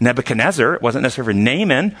Nebuchadnezzar. It wasn't necessary for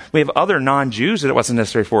Naaman. We have other non-Jews that it wasn't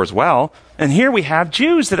necessary for as well. And here we have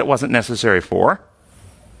Jews that it wasn't necessary for.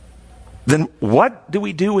 Then what do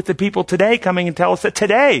we do with the people today coming and tell us that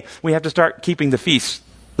today we have to start keeping the feasts?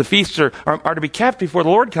 The feasts are to be kept before the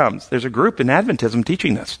Lord comes. There's a group in Adventism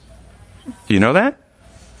teaching this. Do you know that?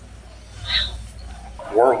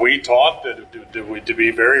 Weren't we taught to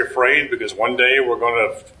be very afraid because one day we're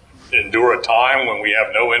going to endure a time when we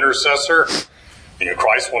have no intercessor?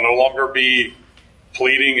 Christ will no longer be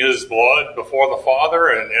pleading his blood before the Father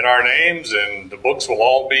and in our names, and the books will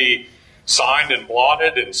all be signed and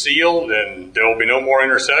blotted and sealed, and there will be no more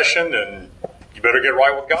intercession, and you better get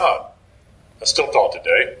right with God. That's still taught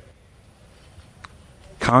today.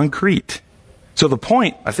 Concrete. So the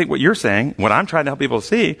point, I think what you're saying, what I'm trying to help people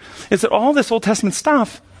see, is that all this Old Testament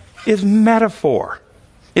stuff is metaphor.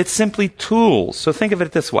 It's simply tools. So think of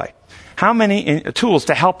it this way. How many tools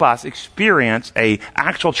to help us experience a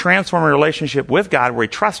actual transforming relationship with God where we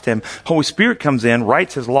trust him? Holy Spirit comes in,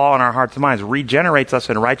 writes his law in our hearts and minds, regenerates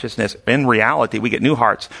us in righteousness. In reality, we get new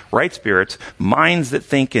hearts, right spirits, minds that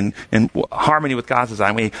think in harmony with God's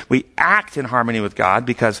design. We act in harmony with God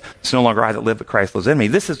because it's no longer I that live, but Christ lives in me.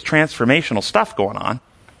 This is transformational stuff going on.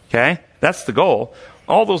 Okay? That's the goal.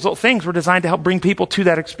 All those little things were designed to help bring people to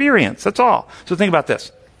that experience. That's all. So think about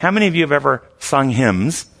this. How many of you have ever sung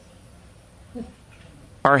hymns?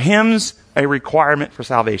 Are hymns a requirement for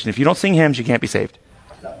salvation? If you don't sing hymns, you can't be saved.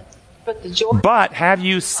 But have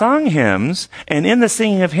you sung hymns, and in the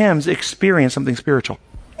singing of hymns, experienced something spiritual?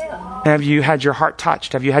 Have you had your heart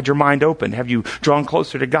touched? Have you had your mind opened? Have you drawn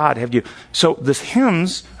closer to God? So these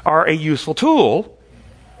hymns are a useful tool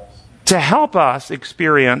to help us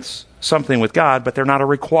experience something with God, but they're not a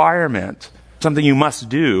requirement. Something you must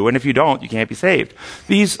do, and if you don't, you can't be saved.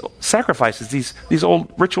 These sacrifices, these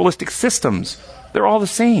old ritualistic systems, they're all the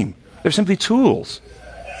same. They're simply tools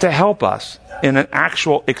to help us in an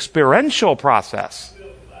actual experiential process.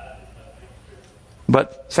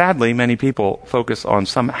 But sadly, many people focus on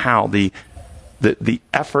somehow the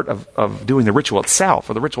effort of doing the ritual itself,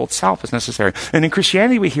 or the ritual itself is necessary. And in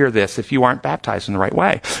Christianity, we hear this: if you aren't baptized in the right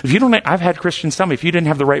way. I've had Christians tell me, if you didn't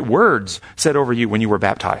have the right words said over you when you were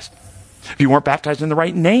baptized, if you weren't baptized in the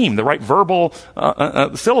right name, the right verbal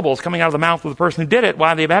syllables coming out of the mouth of the person who did it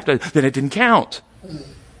while they baptized, then it didn't count.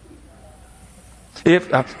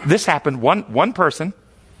 If this happened, one person,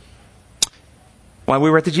 while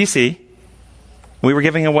we were at the GC, we were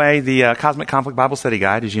giving away the Cosmic Conflict Bible Study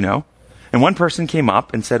Guide, as you know, and one person came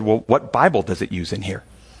up and said, well, what Bible does it use in here?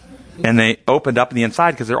 And they opened up the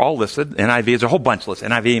inside, because they're all listed. NIV, there's a whole bunch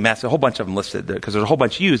listed. NIV, Mass, a whole bunch of them listed, because there's a whole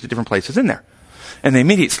bunch used at different places in there. And they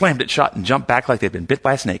immediately slammed it shut and jumped back like they'd been bit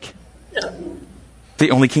by a snake.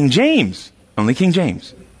 The only King James. Only King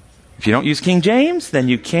James. If you don't use King James, then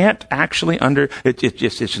you can't actually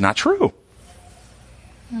it's not true.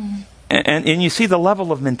 And you see the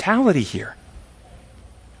level of mentality here.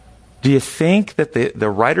 Do you think that the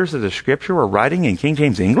writers of the scripture were writing in King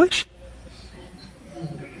James English?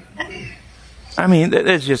 I mean,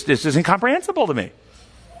 it's just incomprehensible to me.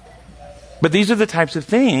 But these are the types of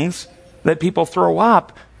things that people throw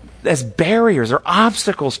up as barriers or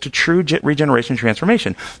obstacles to true regeneration and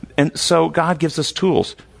transformation. And so God gives us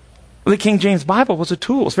tools. The King James Bible was a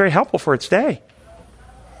tool. It's very helpful for its day.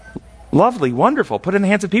 Lovely, wonderful. Put it in the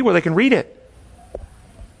hands of people where they can read it.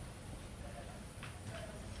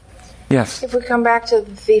 Yes? If we come back to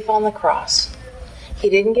the thief on the cross, he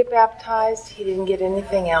didn't get baptized, he didn't get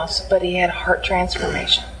anything else, but he had heart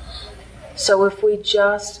transformation. So if we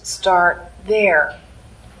just start there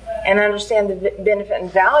and understand the benefit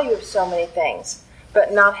and value of so many things,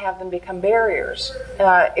 but not have them become barriers,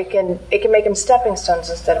 it can make them stepping stones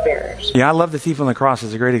instead of barriers. Yeah, I love the thief on the cross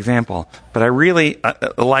as a great example. But I really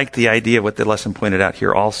like the idea of what the lesson pointed out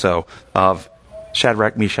here also of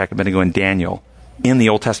Shadrach, Meshach, Abednego, and Daniel in the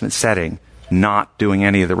Old Testament setting not doing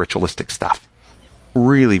any of the ritualistic stuff.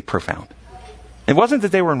 Really profound. It wasn't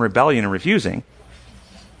that they were in rebellion and refusing.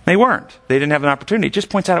 They weren't. They didn't have an opportunity. It just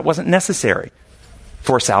points out it wasn't necessary.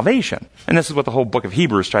 for salvation. And this is what the whole book of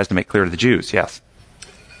Hebrews tries to make clear to the Jews. Yes?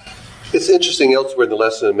 It's interesting elsewhere in the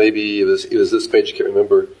lesson, and maybe it was this page, I can't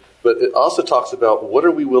remember, but it also talks about what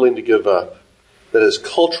are we willing to give up that is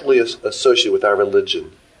culturally associated with our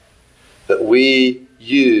religion, that we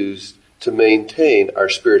use to maintain our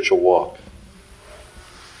spiritual walk.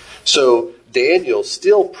 So Daniel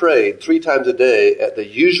still prayed 3 times a day at the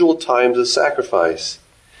usual times of sacrifice,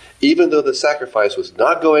 even though the sacrifice was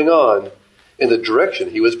not going on in the direction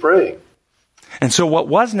he was praying. And so what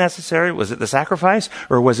was necessary, was it the sacrifice,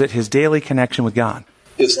 or was it his daily connection with God?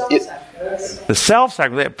 The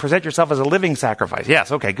self-sacrifice. Present yourself as a living sacrifice.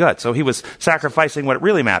 Yes, okay, good. So he was sacrificing what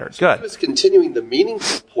really mattered. Good. He was continuing the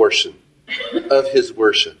meaningful portion of his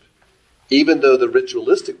worship, even though the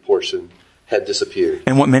ritualistic portion had disappeared.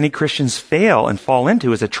 And what many Christians fail and fall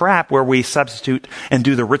into is a trap where we substitute and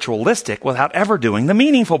do the ritualistic without ever doing the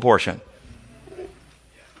meaningful portion.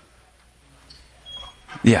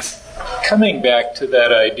 Yes. Coming back to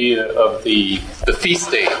that idea of the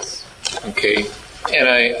feast days, okay, and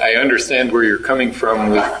I understand where you're coming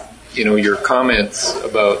from with, your comments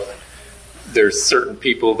about there's certain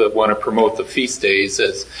people that want to promote the feast days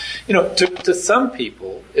as, to some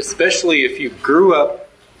people, especially if you grew up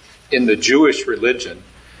in the Jewish religion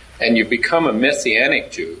and you become a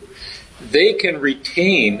Messianic Jew, they can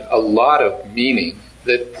retain a lot of meaning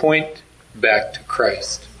that point back to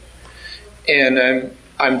Christ. And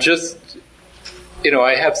I'm just,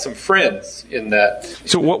 I have some friends in that.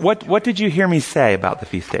 So what did you hear me say about the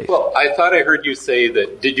feast days? Well, I thought I heard you say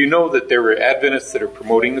that, did you know that there were Adventists that are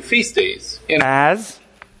promoting the feast days? As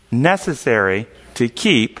necessary to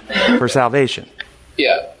keep for salvation.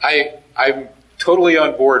 Yeah, I'm totally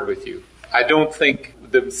on board with you. I don't think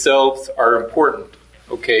themselves are important,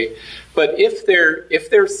 okay? But if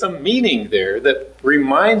there's some meaning there that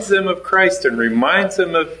reminds them of Christ and reminds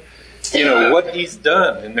them of what he's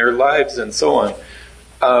done in their lives and so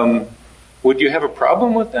on, would you have a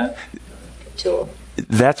problem with that? Sure.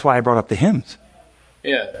 That's why I brought up the hymns.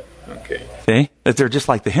 Yeah, okay. See? That they're just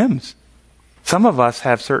like the hymns. Some of us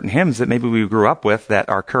have certain hymns that maybe we grew up with that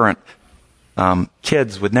our current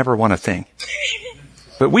kids would never want to sing.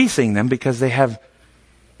 But we sing them because they have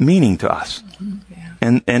meaning to us. Yeah.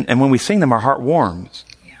 And when we sing them, our heart warms.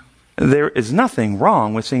 Yeah. There is nothing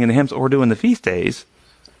wrong with singing the hymns or doing the feast days.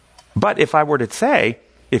 But if I were to say,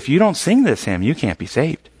 if you don't sing this hymn, you can't be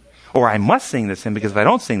saved. Or I must sing this hymn because if I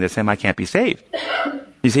don't sing this hymn, I can't be saved.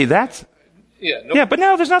 You see, that's... Yeah, but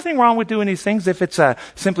no, there's nothing wrong with doing these things if it's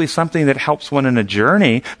simply something that helps one in a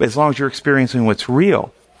journey, but as long as you're experiencing what's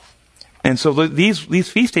real. And so these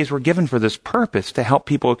feast days were given for this purpose, to help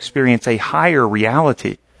people experience a higher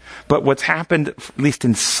reality. But what's happened, at least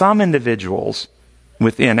in some individuals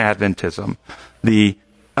within Adventism,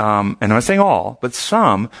 and I'm not saying all, but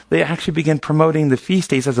some, they actually begin promoting the feast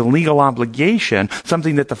days as a legal obligation,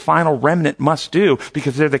 something that the final remnant must do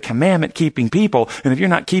because they're the commandment-keeping people. And if you're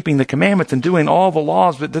not keeping the commandments and doing all the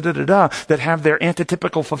laws that have their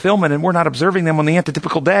antitypical fulfillment, and we're not observing them on the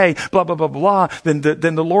antitypical day, blah, blah, blah, blah, then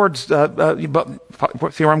the Lord's... see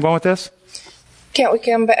where I'm going with this? Can't we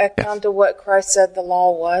come back down to what Christ said the law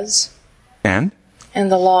was? And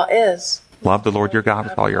the law is... Love the Lord your God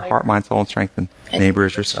with all your heart, mind, soul, and strength, and neighbor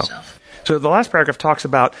as yourself. So the last paragraph talks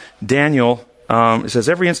about Daniel. It says,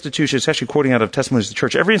 every institution, it's actually quoting out of Testimonies of the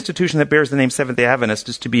Church, every institution that bears the name Seventh-day Adventist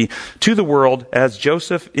is to be to the world as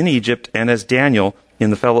Joseph in Egypt and as Daniel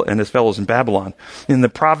and his fellows in Babylon. In the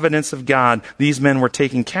providence of God, these men were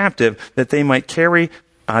taken captive that they might carry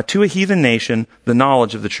to a heathen nation the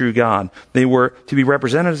knowledge of the true God. They were to be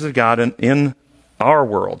representatives of God in our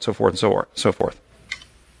world, so forth and so forth.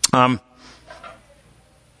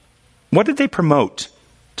 What did they promote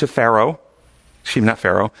to Pharaoh? Excuse me, not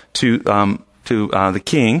Pharaoh. To the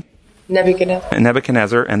king,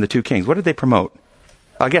 Nebuchadnezzar, and the 2 kings. What did they promote?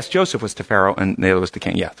 I guess Joseph was to Pharaoh, and the other was to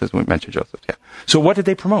king. Yeah, we mentioned Joseph. Yeah. So what did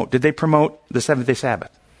they promote? Did they promote the 7th-day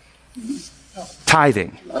Sabbath?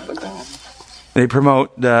 Tithing. They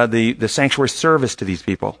promote the sanctuary service to these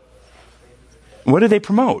people. What did they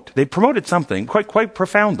promote? They promoted something quite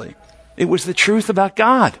profoundly. It was the truth about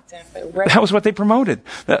God. Exactly. That was what they promoted.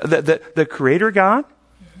 The Creator God,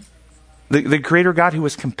 the Creator God who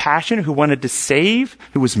was compassionate, who wanted to save,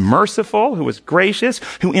 who was merciful, who was gracious,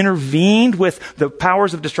 who intervened with the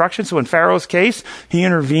powers of destruction. So in Pharaoh's case, he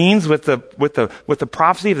intervenes with the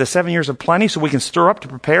prophecy of the 7 years of plenty, so we can stir up to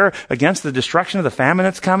prepare against the destruction of the famine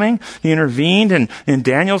that's coming. He intervened in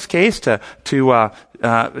Daniel's case to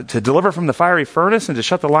deliver from the fiery furnace and to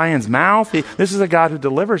shut the lion's mouth. This is a God who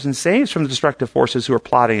delivers and saves from the destructive forces who are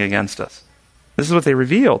plotting against us. This is what they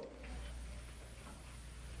revealed.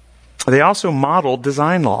 They also modeled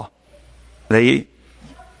design law. They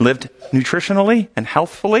lived nutritionally and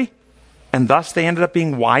healthfully, and thus they ended up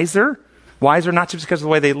being wiser. Wiser not just because of the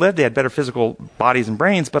way they lived, they had better physical bodies and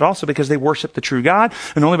brains, but also because they worshiped the true God.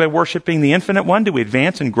 And only by worshiping the infinite one do we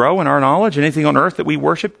advance and grow in our knowledge. Anything on earth that we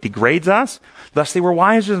worship degrades us. Thus they were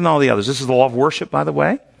wiser than all the others. This is the law of worship, by the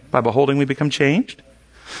way. By beholding we become changed.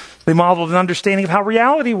 They modeled an understanding of how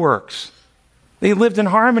reality works. They lived in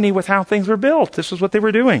harmony with how things were built. This was what they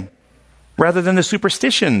were doing, rather than the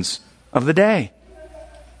superstitions of the day.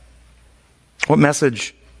 What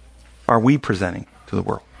message are we presenting to the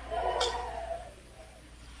world?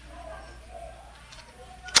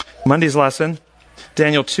 Monday's lesson,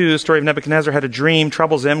 Daniel 2, the story of Nebuchadnezzar had a dream,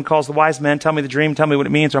 troubles him, calls the wise men, tell me the dream, tell me what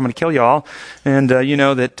it means, or I'm going to kill you all. And you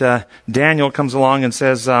know that Daniel comes along and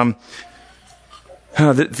says, the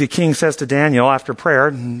king says to Daniel after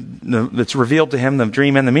prayer, it's revealed to him the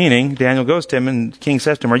dream and the meaning. Daniel goes to him and the king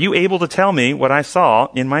says to him, are you able to tell me what I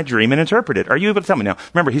saw in my dream and interpret it? Are you able to tell me? Now,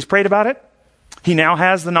 remember, he's prayed about it. He now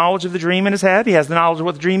has the knowledge of the dream in his head. He has the knowledge of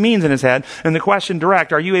what the dream means in his head. And the question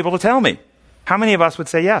direct, are you able to tell me? How many of us would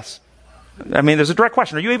say yes? I mean, there's a direct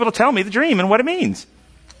question. Are you able to tell me the dream and what it means?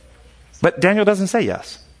 But Daniel doesn't say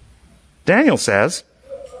yes. Daniel says,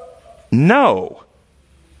 no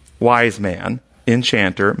wise man,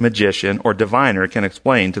 enchanter, magician, or diviner can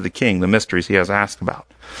explain to the king the mysteries he has asked about.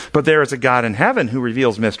 But there is a God in heaven who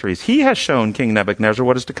reveals mysteries. He has shown King Nebuchadnezzar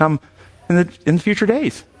what is to come in the future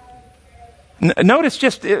days. Notice,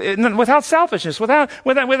 just without selfishness, without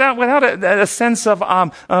a sense of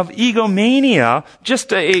egomania,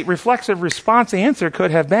 just a reflexive response. The answer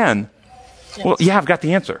could have been, well, yeah, I've got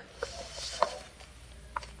the answer.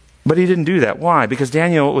 But he didn't do that. Why? Because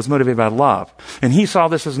Daniel was motivated by love, and he saw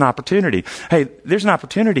this as an opportunity. Hey, there's an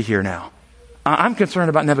opportunity here now. I'm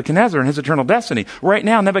concerned about Nebuchadnezzar and his eternal destiny. Right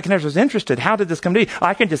now, Nebuchadnezzar's interested. How did this come to be?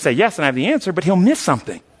 I can just say yes and I have the answer, but he'll miss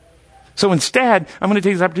something. So instead, I'm going to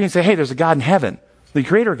take this opportunity and say, hey, there's a God in heaven, the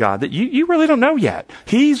creator God, that you really don't know yet.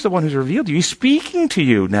 He's the one who's revealed to you. He's speaking to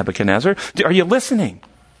you, Nebuchadnezzar. Are you listening?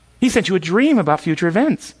 He sent you a dream about future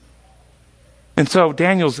events. And so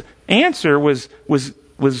Daniel's answer was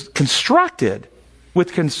constructed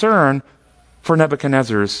with concern for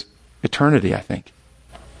Nebuchadnezzar's eternity, I think.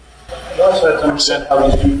 You also have to understand how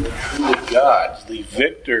these people treated gods. The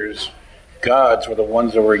victors' gods were the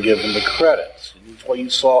ones that were given the credits. That's why you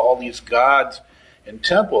saw all these gods in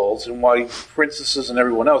temples, and why princesses and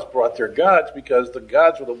everyone else brought their gods, because the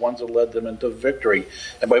gods were the ones that led them into victory.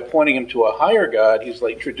 And by pointing him to a higher god, he's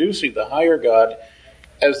like introducing the higher god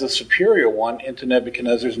as the superior one into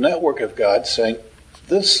Nebuchadnezzar's network of gods, saying,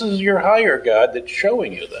 this is your higher god that's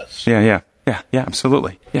showing you this. Yeah,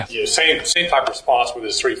 absolutely. Yeah. Same type of response with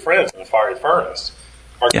his three friends in the fiery furnace.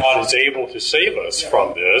 Our God is able to save us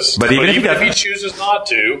from this, but even if he chooses not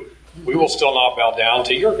to, we will still not bow down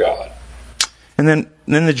to your God. And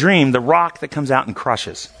then the dream, the rock that comes out and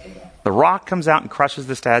crushes. The rock comes out and crushes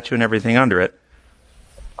the statue and everything under it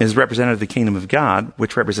is representative of the kingdom of God,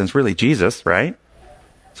 which represents really Jesus, right?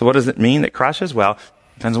 So what does it mean that crushes? Well,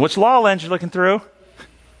 depends on which law lens you're looking through.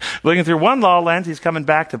 Looking through one law lens, he's coming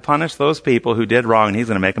back to punish those people who did wrong, and he's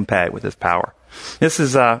going to make them pay with his power. This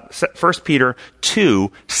is 1 Peter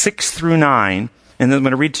 2, 6 through 9, and then I'm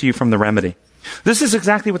going to read to you from the remedy. This is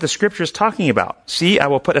exactly what the scripture is talking about. See, I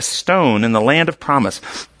will put a stone in the land of promise,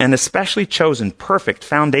 an especially chosen, perfect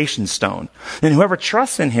foundation stone. And whoever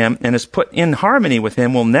trusts in him and is put in harmony with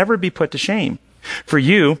him will never be put to shame. For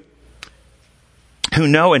you who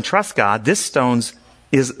know and trust God, this stone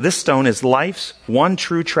is life's one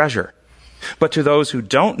true treasure. But to those who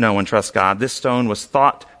don't know and trust God, this stone was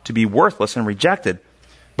thought to be worthless and rejected,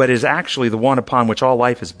 but is actually the one upon which all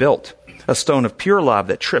life is built. A stone of pure love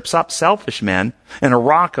that trips up selfish men, and a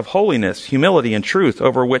rock of holiness, humility, and truth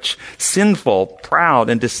over which sinful, proud,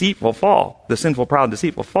 and deceitful fall. The sinful, proud, and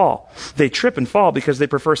deceitful fall. They trip and fall because they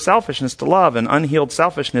prefer selfishness to love, and unhealed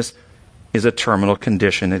selfishness is a terminal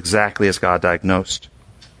condition, exactly as God diagnosed.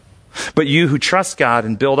 But you who trust God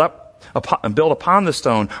and build upon the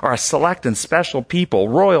stone are a select and special people,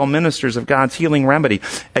 royal ministers of God's healing remedy,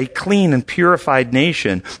 a clean and purified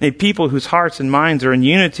nation, a people whose hearts and minds are in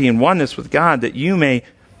unity and oneness with God, that you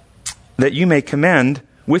may commend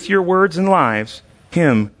with your words and lives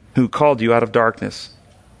him who called you out of darkness,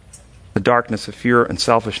 the darkness of fear and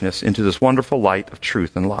selfishness, into this wonderful light of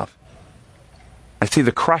truth and love. I see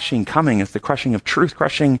the crushing coming as the crushing of truth,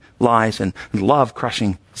 crushing lies, and love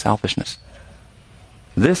crushing selfishness.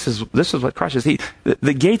 This is what crushes.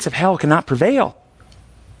 The gates of hell cannot prevail.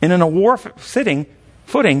 And in a war footing,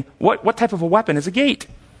 what type of a weapon is a gate?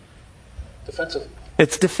 Defensive.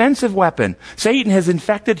 It's a defensive weapon. Satan has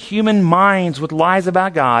infected human minds with lies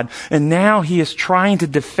about God, and now he is trying to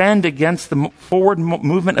defend against the forward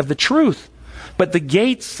movement of the truth. But the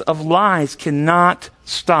gates of lies cannot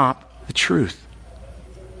stop the truth.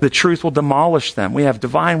 The truth will demolish them. We have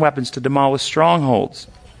divine weapons to demolish strongholds.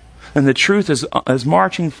 And the truth is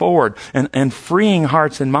marching forward and freeing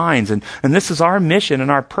hearts and minds. And this is our mission and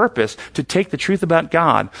our purpose, to take the truth about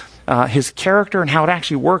God, His character and how it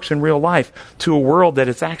actually works in real life, to a world that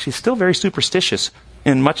is actually still very superstitious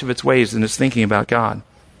in much of its ways in its thinking about God.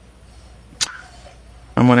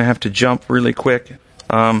 I'm going to have to jump really quick.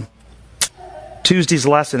 Tuesday's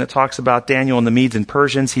lesson, it talks about Daniel and the Medes and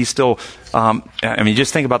Persians. He's still,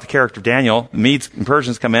 just think about the character of Daniel. The Medes and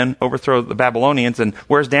Persians come in, overthrow the Babylonians, and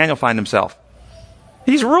where's Daniel find himself?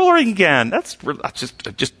 He's ruling again. That's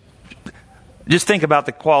just think about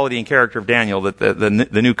the quality and character of Daniel, that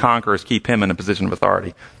the new conquerors keep him in a position of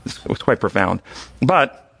authority. It was quite profound.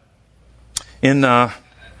 But in then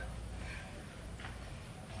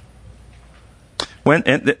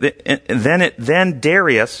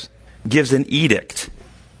Darius gives an edict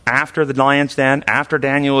after the lion's den, after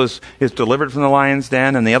Daniel is delivered from the lion's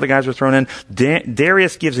den and the other guys are thrown in.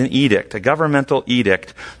 Darius gives an edict, a governmental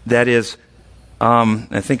edict that is,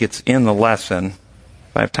 I think it's in the lesson,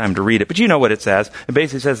 if I have time to read it, but you know what it says. It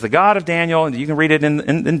basically says the God of Daniel, and you can read it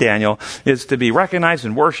in Daniel, is to be recognized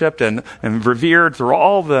and worshipped and revered through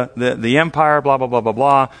all the empire, blah, blah, blah, blah,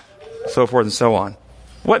 blah, so forth and so on.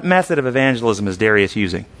 What method of evangelism is Darius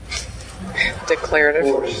using? Declarative.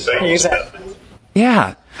 Use that.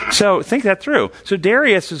 Yeah. So think that through. So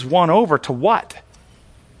Darius is won over to what?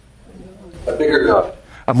 A bigger God.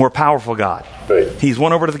 A more powerful God. Right. He's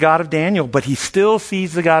won over to the God of Daniel, but he still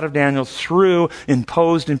sees the God of Daniel through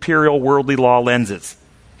imposed imperial worldly law lenses.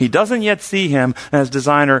 He doesn't yet see him as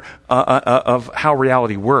designer of how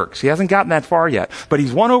reality works. He hasn't gotten that far yet. But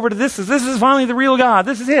he's won over to this is finally the real God.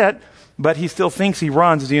 This is it. But he still thinks he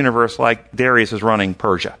runs the universe like Darius is running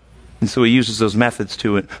Persia. And so he uses those methods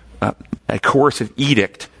to a coercive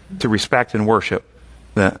edict to respect and worship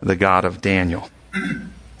the God of Daniel.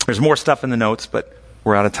 There's more stuff in the notes, but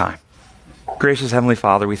we're out of time. Gracious Heavenly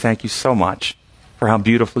Father, we thank you so much for how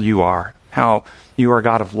beautiful you are, how you are a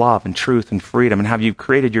God of love and truth and freedom, and how you've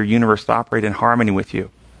created your universe to operate in harmony with you.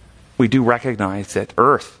 We do recognize that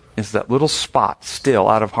Earth is that little spot still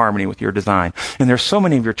out of harmony with your design. And there's so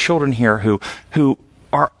many of your children here who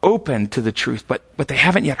are open to the truth, but they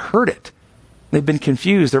haven't yet heard it. They've been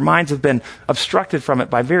confused. Their minds have been obstructed from it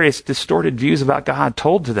by various distorted views about God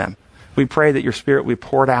told to them. We pray that your Spirit will be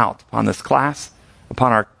poured out upon this class,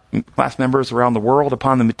 upon our class members around the world,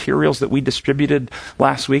 upon the materials that we distributed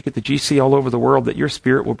last week at the GC all over the world, that your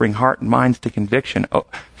Spirit will bring heart and minds to conviction,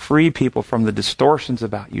 free people from the distortions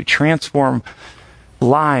about you, transform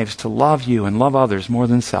lives to love you and love others more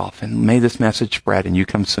than self. And may this message spread, and you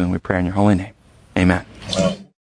come soon. We pray in your holy name. Amen.